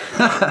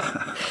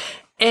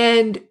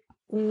 And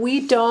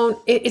we don't,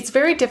 it's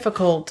very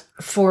difficult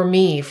for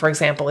me, for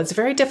example, it's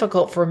very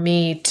difficult for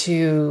me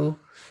to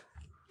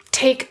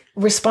take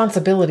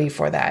responsibility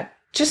for that.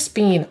 Just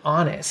being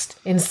honest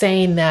in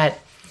saying that,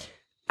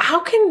 how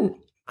can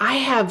I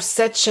have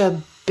such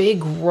a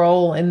big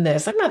role in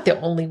this? I'm not the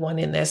only one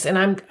in this.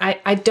 And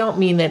I don't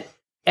mean that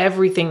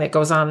everything that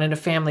goes on in a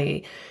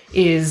family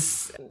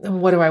is,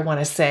 what do I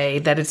want to say,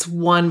 that it's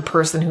one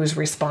person who's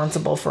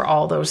responsible for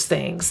all those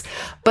things.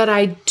 But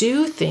I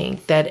do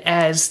think that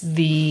as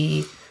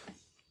the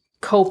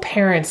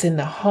co-parents in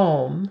the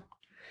home,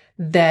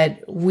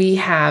 that we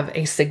have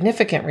a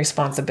significant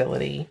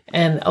responsibility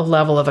and a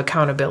level of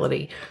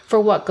accountability for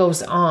what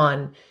goes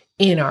on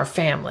in our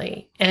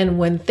family. And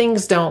when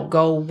things don't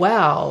go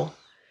well,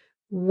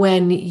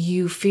 when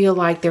you feel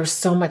like there's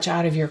so much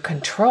out of your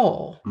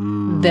control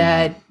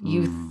that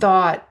you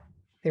thought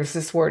there's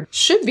this word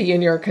should be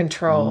in your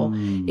control,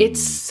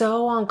 it's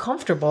so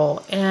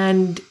uncomfortable.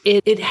 And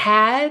it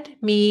had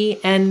me,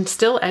 and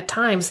still at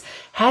times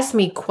has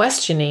me,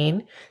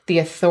 questioning the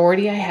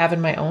authority I have in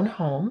my own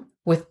home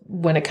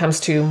when it comes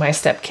to my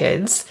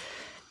stepkids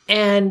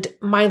and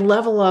my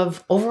level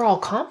of overall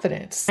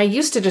confidence. I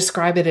used to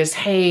describe it as,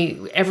 hey,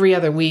 every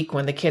other week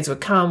when the kids would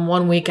come,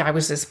 one week I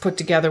was this put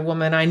together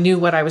woman. I knew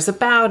what I was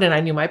about and I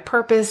knew my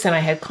purpose and I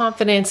had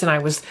confidence and I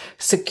was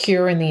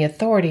secure in the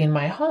authority in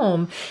my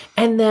home.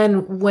 And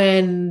then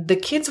when the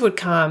kids would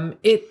come,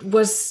 it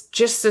was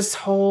just this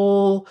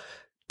whole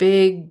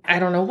big, I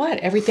don't know what,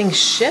 everything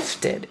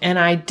shifted and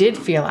I did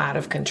feel out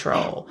of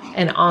control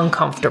and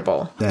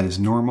uncomfortable. That is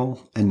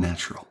normal and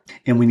natural.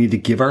 And we need to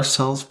give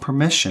ourselves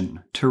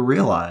permission to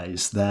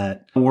realize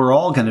that we're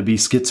all going to be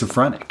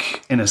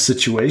schizophrenic in a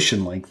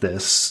situation like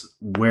this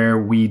where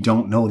we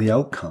don't know the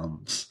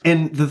outcomes.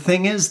 And the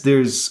thing is,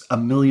 there's a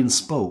million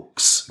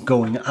spokes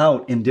going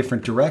out in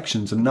different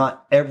directions, and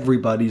not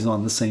everybody's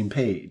on the same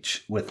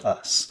page with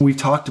us. We've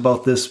talked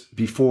about this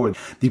before,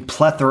 the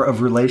plethora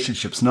of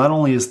relationships. Not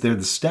only is there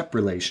the step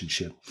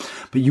relationship,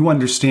 but you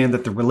understand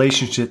that the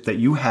relationship that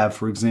you have,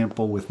 for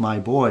example, with my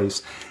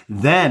boys,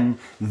 then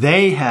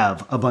they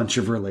have a bunch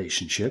of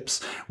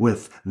relationships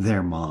with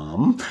their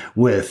mom,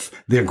 with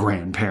their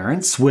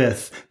grandparents,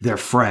 with their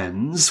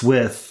friends,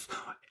 with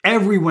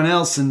everyone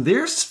else in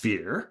their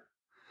sphere.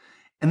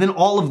 And then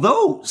all of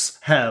those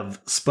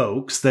have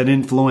spokes that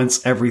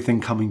influence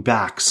everything coming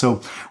back.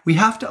 So we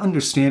have to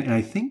understand, and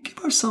I think give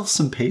ourselves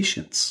some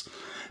patience,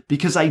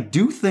 because I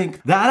do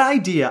think that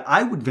idea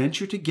I would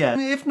venture to get,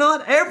 if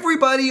not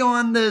everybody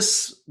on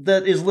this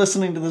that is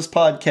listening to this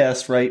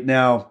podcast right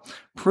now,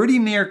 pretty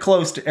near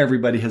close to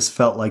everybody has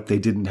felt like they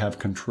didn't have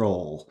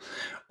control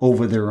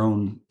over their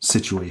own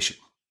situation.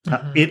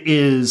 It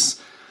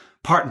is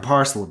part and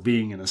parcel of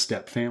being in a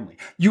step family.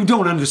 You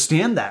don't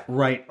understand that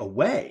right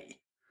away,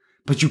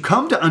 but you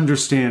come to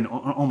understand,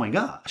 oh my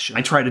gosh,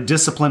 I try to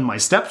discipline my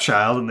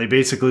stepchild and they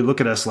basically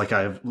look at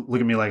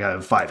me like I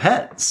have 5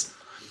 heads.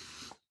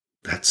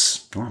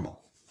 That's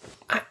normal.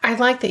 I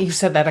like that you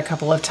said that a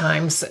couple of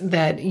times,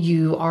 that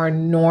you are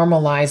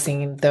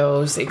normalizing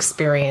those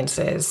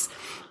experiences.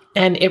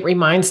 And it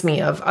reminds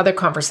me of other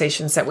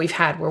conversations that we've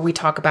had where we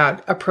talk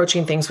about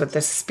approaching things with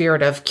this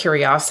spirit of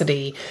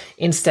curiosity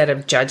instead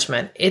of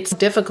judgment. It's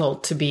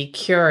difficult to be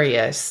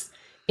curious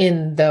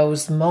in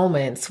those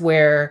moments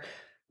where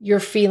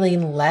you're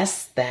feeling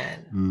less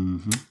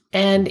than.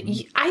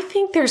 And I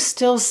think there's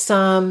still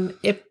some,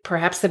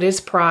 perhaps it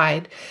is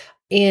pride,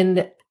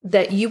 in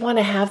that you want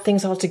to have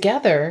things all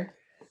together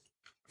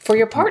for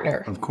your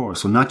partner. Of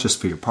course. Well, not just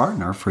for your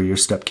partner, for your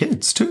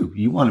stepkids too.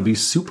 You want to be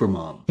super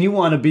mom. You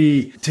want to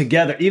be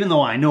together. Even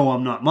though I know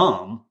I'm not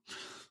mom,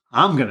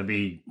 I'm going to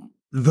be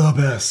the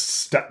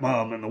best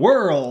stepmom in the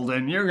world.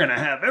 And you're going to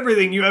have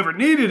everything you ever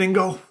needed and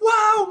go,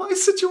 wow, my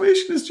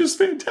situation is just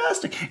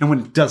fantastic. And when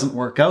it doesn't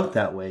work out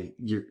that way,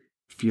 you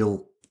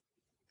feel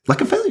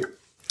like a failure.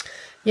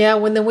 Yeah.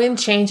 When the wind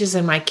changes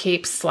and my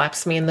cape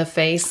slaps me in the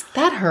face,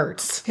 that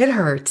hurts. It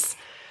hurts.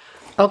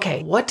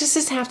 Okay, what does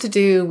this have to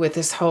do with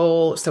this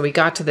whole, so we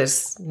got to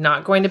this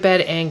not going to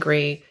bed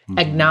angry,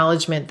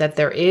 acknowledgement that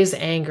there is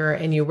anger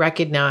and you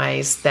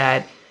recognize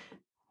that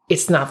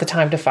it's not the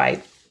time to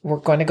fight. We're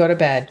going to go to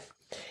bed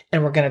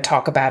and we're going to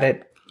talk about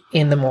it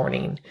in the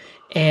morning.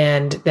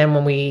 And then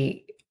when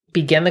we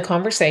begin the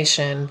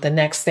conversation, the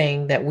next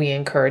thing that we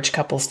encourage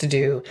couples to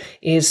do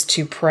is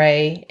to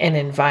pray and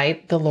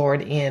invite the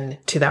Lord in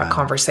to that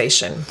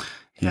conversation.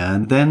 Yeah,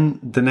 and then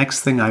the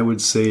next thing I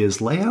would say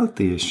is lay out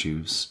the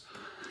issues.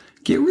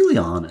 Get really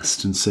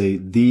honest and say,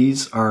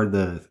 these are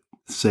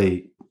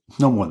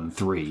no more than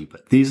 3,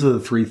 but these are the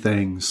 3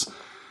 things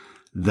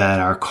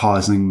that are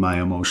causing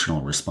my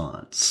emotional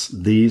response.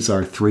 These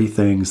are 3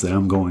 things that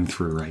I'm going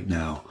through right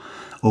now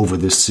over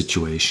this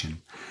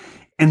situation.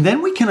 And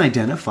then we can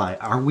identify,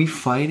 are we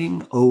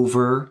fighting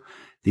over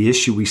the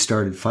issue we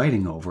started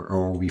fighting over,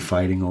 or are we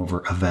fighting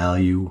over a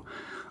value,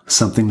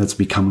 something that's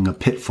becoming a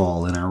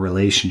pitfall in our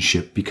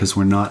relationship because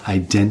we're not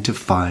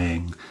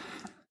identifying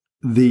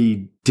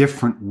the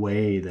different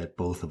way that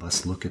both of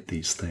us look at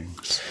these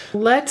things.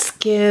 Let's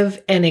give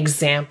an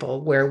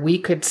example where we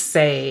could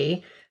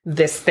say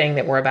this thing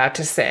that we're about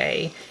to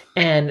say,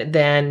 and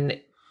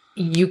then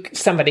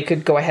somebody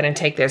could go ahead and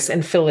take this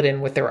and fill it in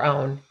with their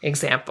own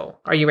example.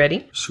 Are you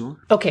ready? Sure.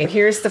 Okay,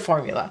 here's the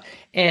formula.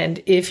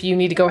 And if you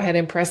need to go ahead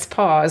and press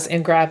pause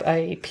and grab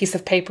a piece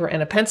of paper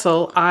and a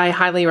pencil, I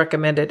highly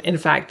recommend it. In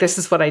fact, this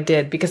is what I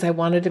did because I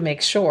wanted to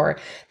make sure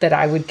that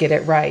I would get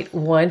it right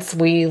once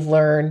we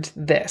learned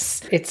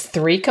this. It's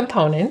 3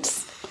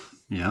 components.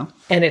 Yeah.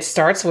 And it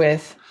starts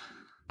with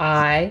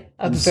I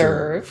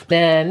observe,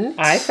 then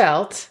I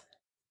felt,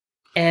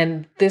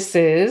 and this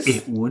is...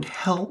 It would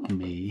help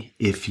me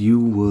if you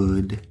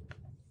would...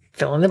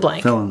 Fill in the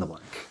blank. Fill in the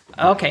blank.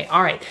 Okay.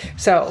 All right.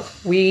 So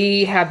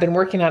we have been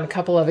working on a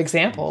couple of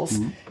examples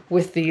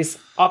with these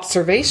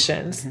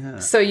observations. Yeah.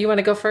 So you want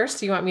to go first?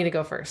 Do you want me to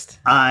go first?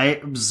 I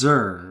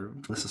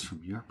observed, this is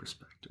from your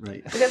perspective,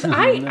 right? Because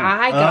I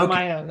got Okay.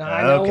 my own.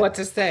 I know Okay. what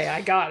to say.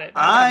 I got it.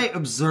 I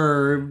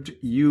observed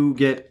you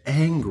get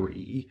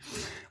angry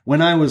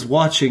when I was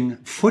watching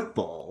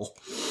football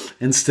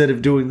instead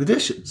of doing the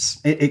dishes.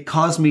 It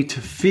caused me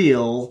to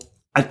feel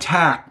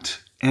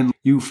attacked, and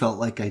you felt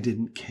like I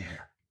didn't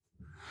care.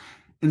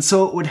 And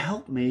so it would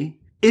help me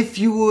if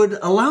you would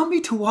allow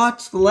me to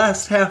watch the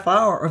last half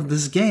hour of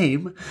this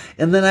game,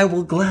 and then I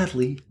will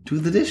gladly do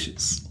the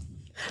dishes.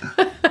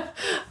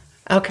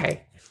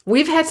 Okay.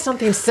 We've had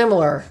something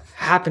similar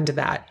happen to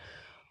that.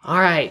 All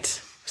right.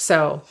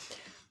 So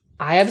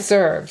I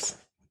observed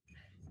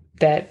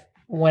that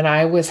when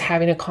I was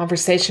having a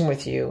conversation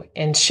with you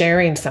and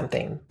sharing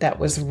something that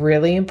was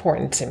really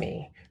important to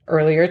me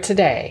earlier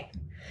today,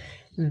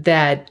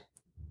 that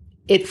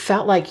it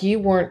felt like you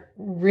weren't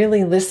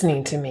really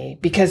listening to me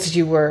because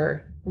you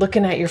were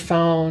looking at your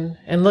phone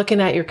and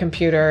looking at your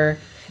computer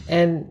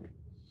and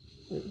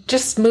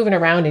just moving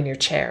around in your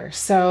chair.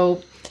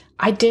 So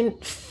I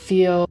didn't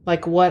feel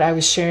like what I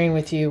was sharing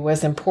with you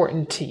was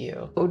important to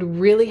you. It would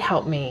really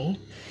help me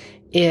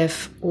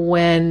if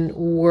when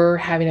we're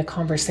having a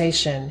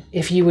conversation,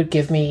 if you would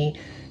give me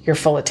your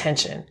full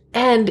attention.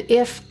 And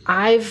if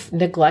I've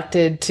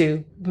neglected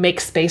to make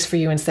space for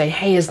you and say,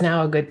 hey, is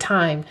now a good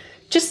time,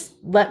 just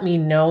let me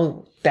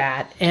know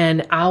that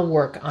and I'll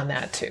work on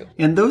that too.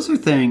 And those are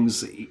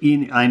things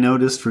I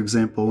noticed, for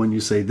example, when you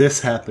say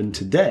this happened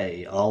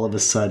today, all of a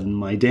sudden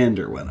my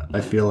dander went up.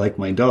 I feel like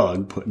my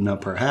dog putting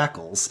up her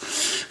hackles.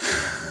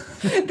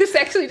 This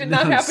actually did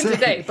not happen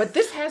today, but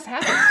this has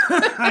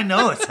happened. I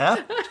know it's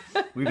happened.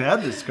 We've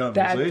had this That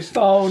conversation.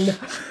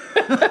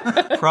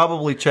 phone.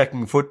 Probably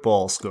checking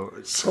football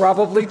scores.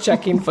 Probably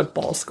checking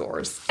football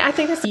scores. I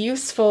think it's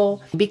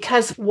useful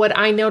because what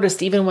I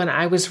noticed, even when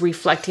I was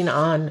reflecting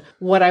on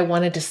what I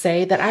wanted to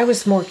say, that I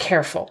was more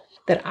careful,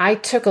 that I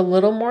took a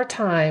little more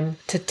time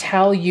to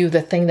tell you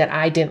the thing that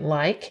I didn't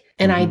like.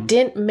 And I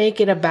didn't make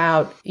it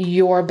about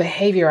your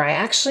behavior. I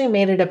actually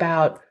made it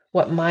about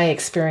what my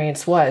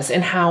experience was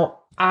and how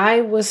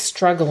I was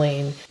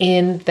struggling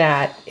in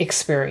that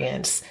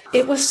experience.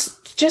 It was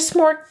just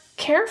more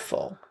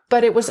careful,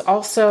 but it was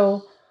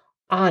also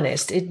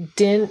honest. It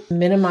didn't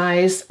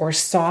minimize or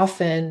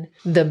soften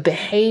the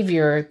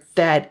behavior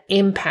that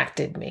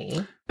impacted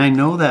me. I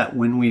know that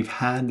when we've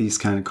had these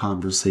kind of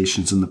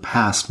conversations in the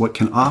past, what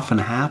can often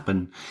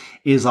happen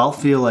is I'll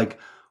feel like,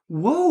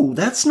 whoa,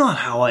 that's not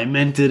how I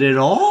meant it at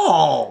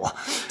all.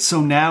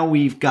 So now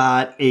we've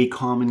got a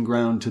common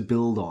ground to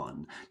build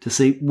on, to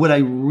say what I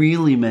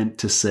really meant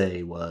to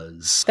say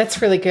was.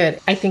 That's really good.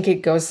 I think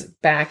it goes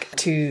back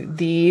to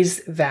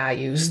these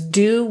values.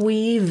 Do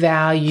we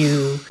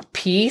value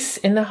peace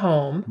in the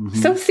home?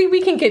 So see,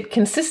 we can get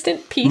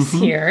consistent peace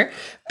here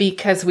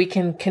because we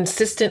can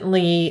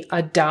consistently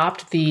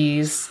adopt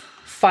these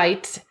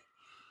fight,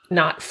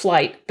 not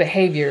flight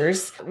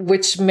behaviors,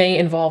 which may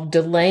involve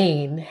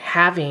delaying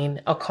having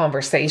a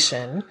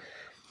conversation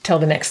till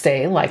the next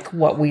day, like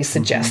what we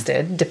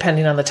suggested,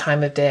 depending on the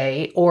time of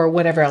day or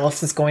whatever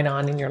else is going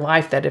on in your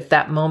life, that if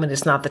that moment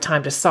is not the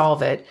time to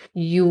solve it,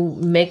 you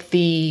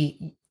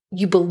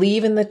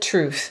believe in the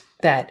truth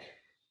that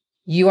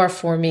you are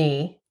for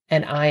me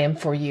and I am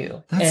for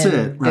you. That's and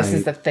it, right. This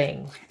is the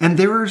thing. And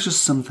there are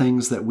just some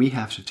things that we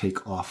have to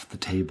take off the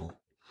table.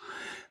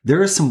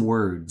 There are some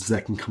words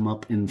that can come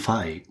up in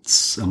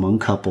fights among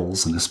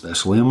couples, and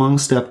especially among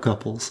step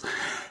couples,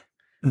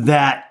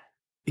 that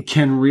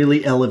can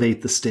really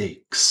elevate the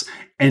stakes.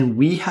 And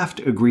we have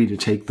to agree to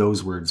take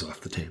those words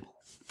off the table.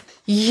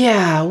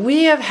 Yeah,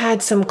 we have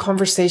had some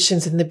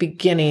conversations in the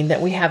beginning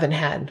that we haven't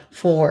had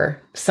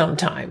for some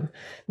time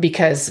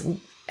because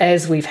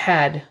as we've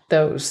had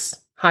those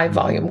high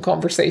volume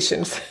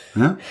conversations,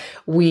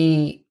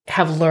 we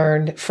have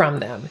learned from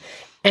them.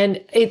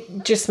 And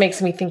it just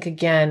makes me think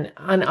again,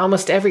 on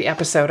almost every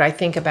episode, I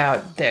think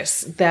about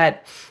this,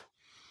 that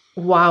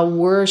while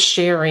we're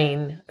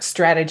sharing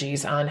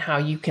strategies on how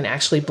you can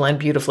actually blend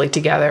beautifully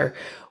together,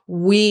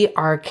 we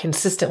are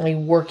consistently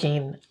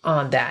working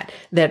on that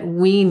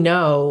we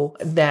know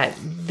that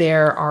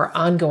there are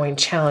ongoing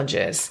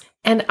challenges.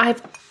 And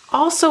I've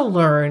also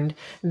learned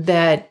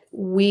that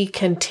we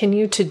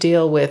continue to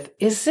deal with,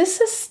 is this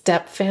a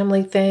step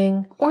family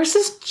thing? Or is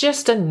this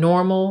just a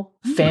normal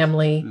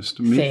family Just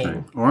a me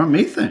thing? Or a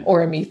me thing.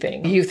 Or a me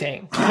thing. You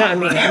think. I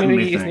mean,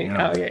 Me you thing, think.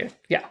 yeah. Oh, yeah.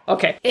 Yeah.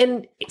 Okay.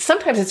 And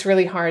sometimes it's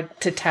really hard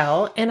to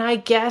tell. And I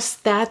guess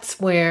that's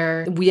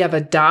where we have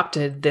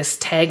adopted this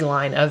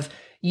tagline of,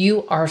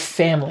 you are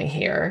family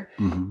here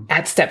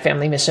at Step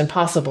Family Mission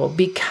Possible,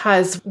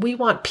 because we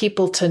want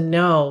people to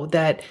know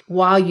that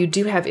while you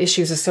do have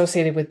issues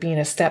associated with being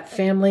a step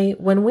family,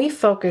 when we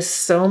focus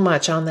so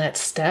much on that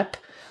step,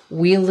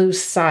 we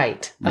lose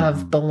sight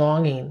of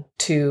belonging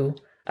to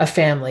a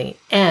family.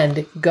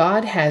 And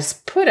God has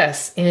put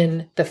us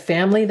in the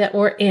family that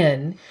we're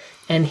in,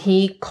 and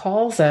He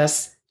calls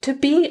us to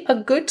be a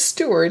good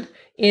steward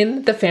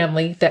in the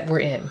family that we're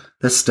in.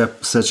 That's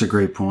such a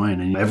great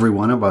point. And every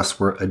one of us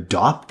were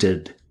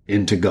adopted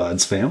into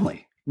God's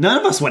family. None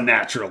of us went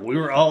natural. We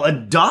were all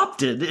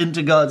adopted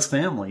into God's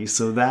family.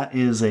 So that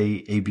is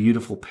a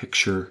beautiful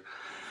picture.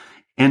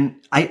 And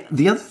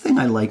the other thing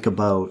I like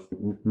about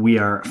We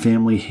Are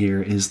Family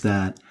here is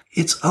that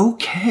it's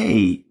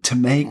okay to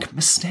make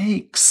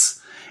mistakes.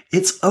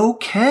 It's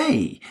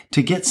okay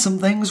to get some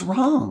things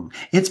wrong.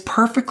 It's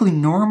perfectly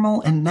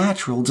normal and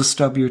natural to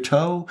stub your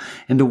toe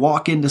and to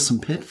walk into some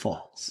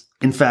pitfalls.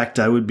 In fact,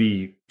 I would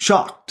be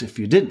shocked if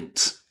you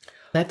didn't.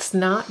 That's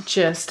not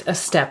just a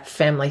step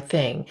family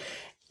thing.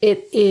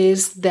 It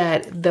is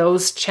that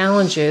those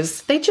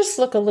challenges, they just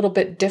look a little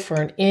bit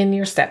different in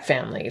your step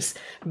families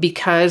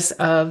because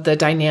of the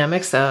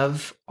dynamics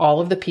of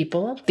all of the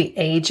people, the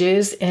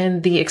ages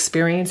and the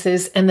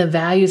experiences and the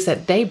values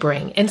that they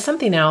bring. And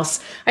something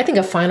else, I think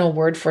a final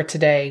word for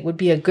today would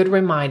be a good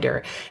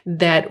reminder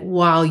that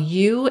while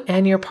you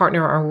and your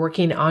partner are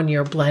working on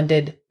your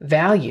blended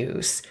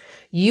values,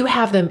 you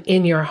have them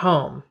in your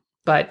home,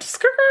 but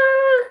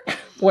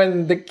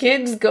when the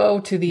kids go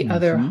to the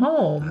other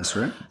home, That's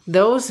right.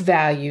 those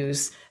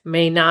values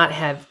may not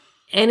have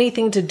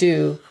anything to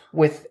do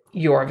with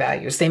your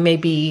values. They may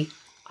be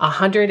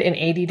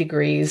 180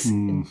 degrees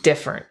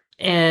different.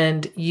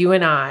 And you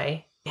and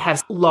I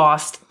have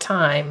lost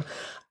time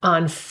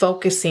on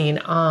focusing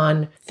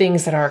on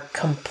things that are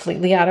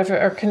completely out of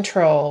our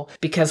control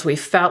because we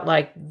felt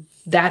like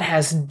that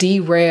has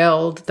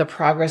derailed the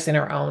progress in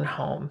our own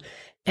home.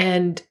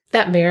 And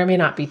that may or may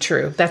not be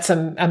true. That's a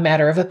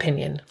matter of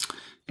opinion.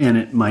 And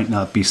it might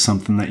not be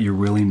something that you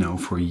really know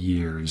for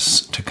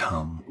years to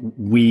come.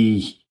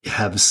 We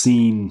have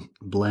seen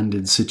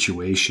blended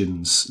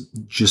situations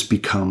just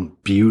become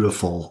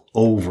beautiful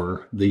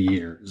over the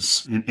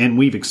years. And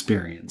we've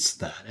experienced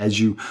that.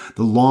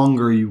 The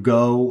longer you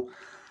go,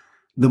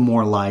 the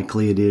more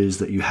likely it is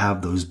that you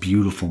have those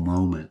beautiful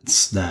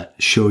moments that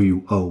show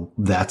you, oh,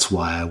 that's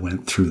why I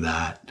went through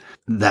that.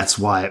 That's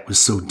why it was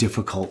so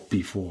difficult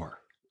before.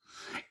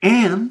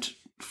 And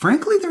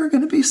frankly, there are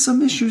going to be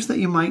some issues that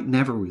you might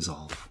never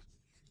resolve.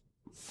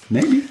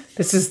 Maybe.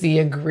 This is the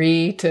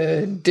agree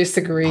to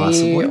disagree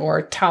Possibly.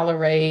 Or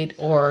tolerate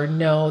or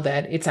know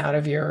that it's out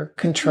of your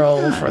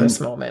control for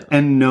this moment.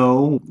 And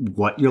know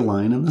what your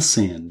line in the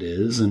sand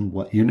is and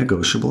what your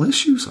negotiable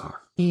issues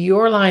are.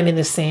 Your line in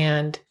the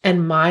sand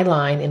and my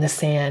line in the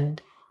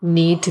sand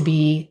need to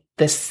be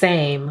the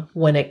same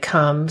when it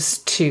comes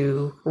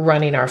to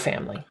running our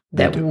family.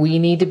 That we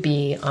need to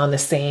be on the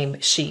same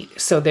sheet.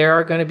 So there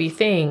are going to be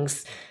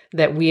things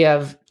that we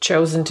have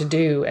chosen to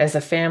do as a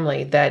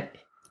family that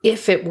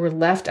if it were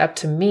left up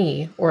to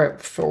me or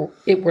if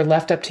it were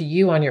left up to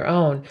you on your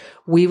own,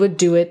 we would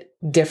do it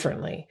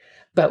differently.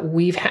 But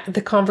we've had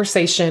the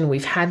conversation,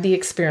 we've had the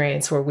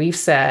experience where we've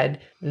said,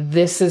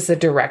 this is the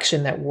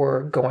direction that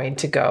we're going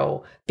to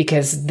go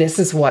because this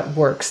is what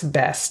works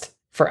best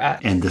for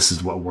us. And this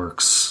is what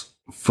works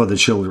for the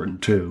children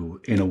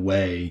too, in a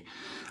way.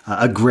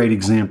 A great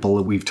example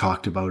that we've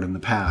talked about in the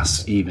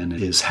past even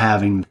is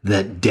having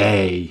that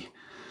day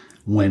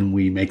when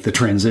we make the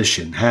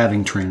transition,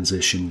 having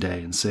transition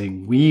day and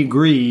saying, we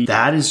agree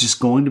that is just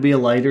going to be a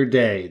lighter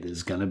day.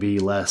 There's going to be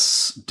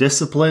less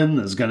discipline.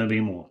 There's going to be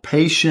more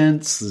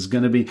patience.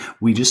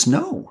 We just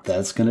know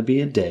that's going to be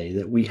a day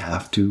that we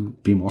have to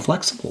be more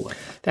flexible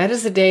with. That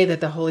is the day that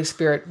the Holy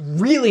Spirit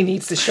really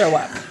needs to show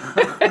up.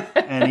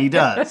 And he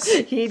does.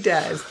 He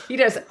does.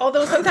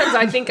 Although sometimes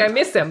I think I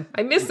miss him.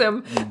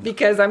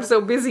 Because I'm so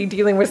busy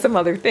dealing with some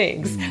other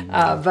things.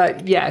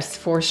 But yes,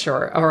 for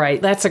sure. All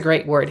right. That's a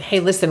great word.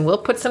 Hey, listen,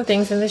 we'll put some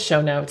things in the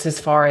show notes as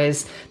far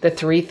as the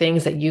 3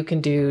 things that you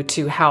can do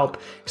to help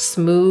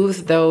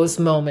smooth those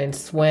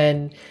moments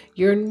when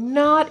you're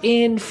not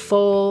in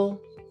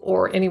full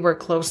or anywhere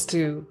close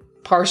to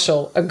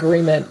partial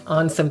agreement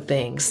on some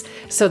things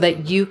so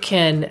that you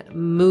can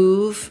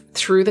move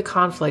through the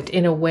conflict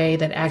in a way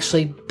that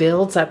actually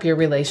builds up your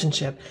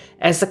relationship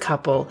as a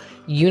couple,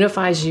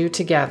 unifies you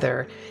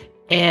together,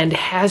 and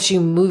has you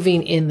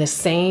moving in the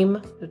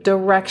same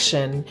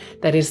direction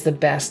that is the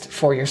best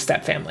for your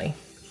stepfamily.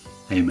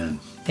 Amen.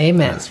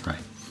 Amen. That's right.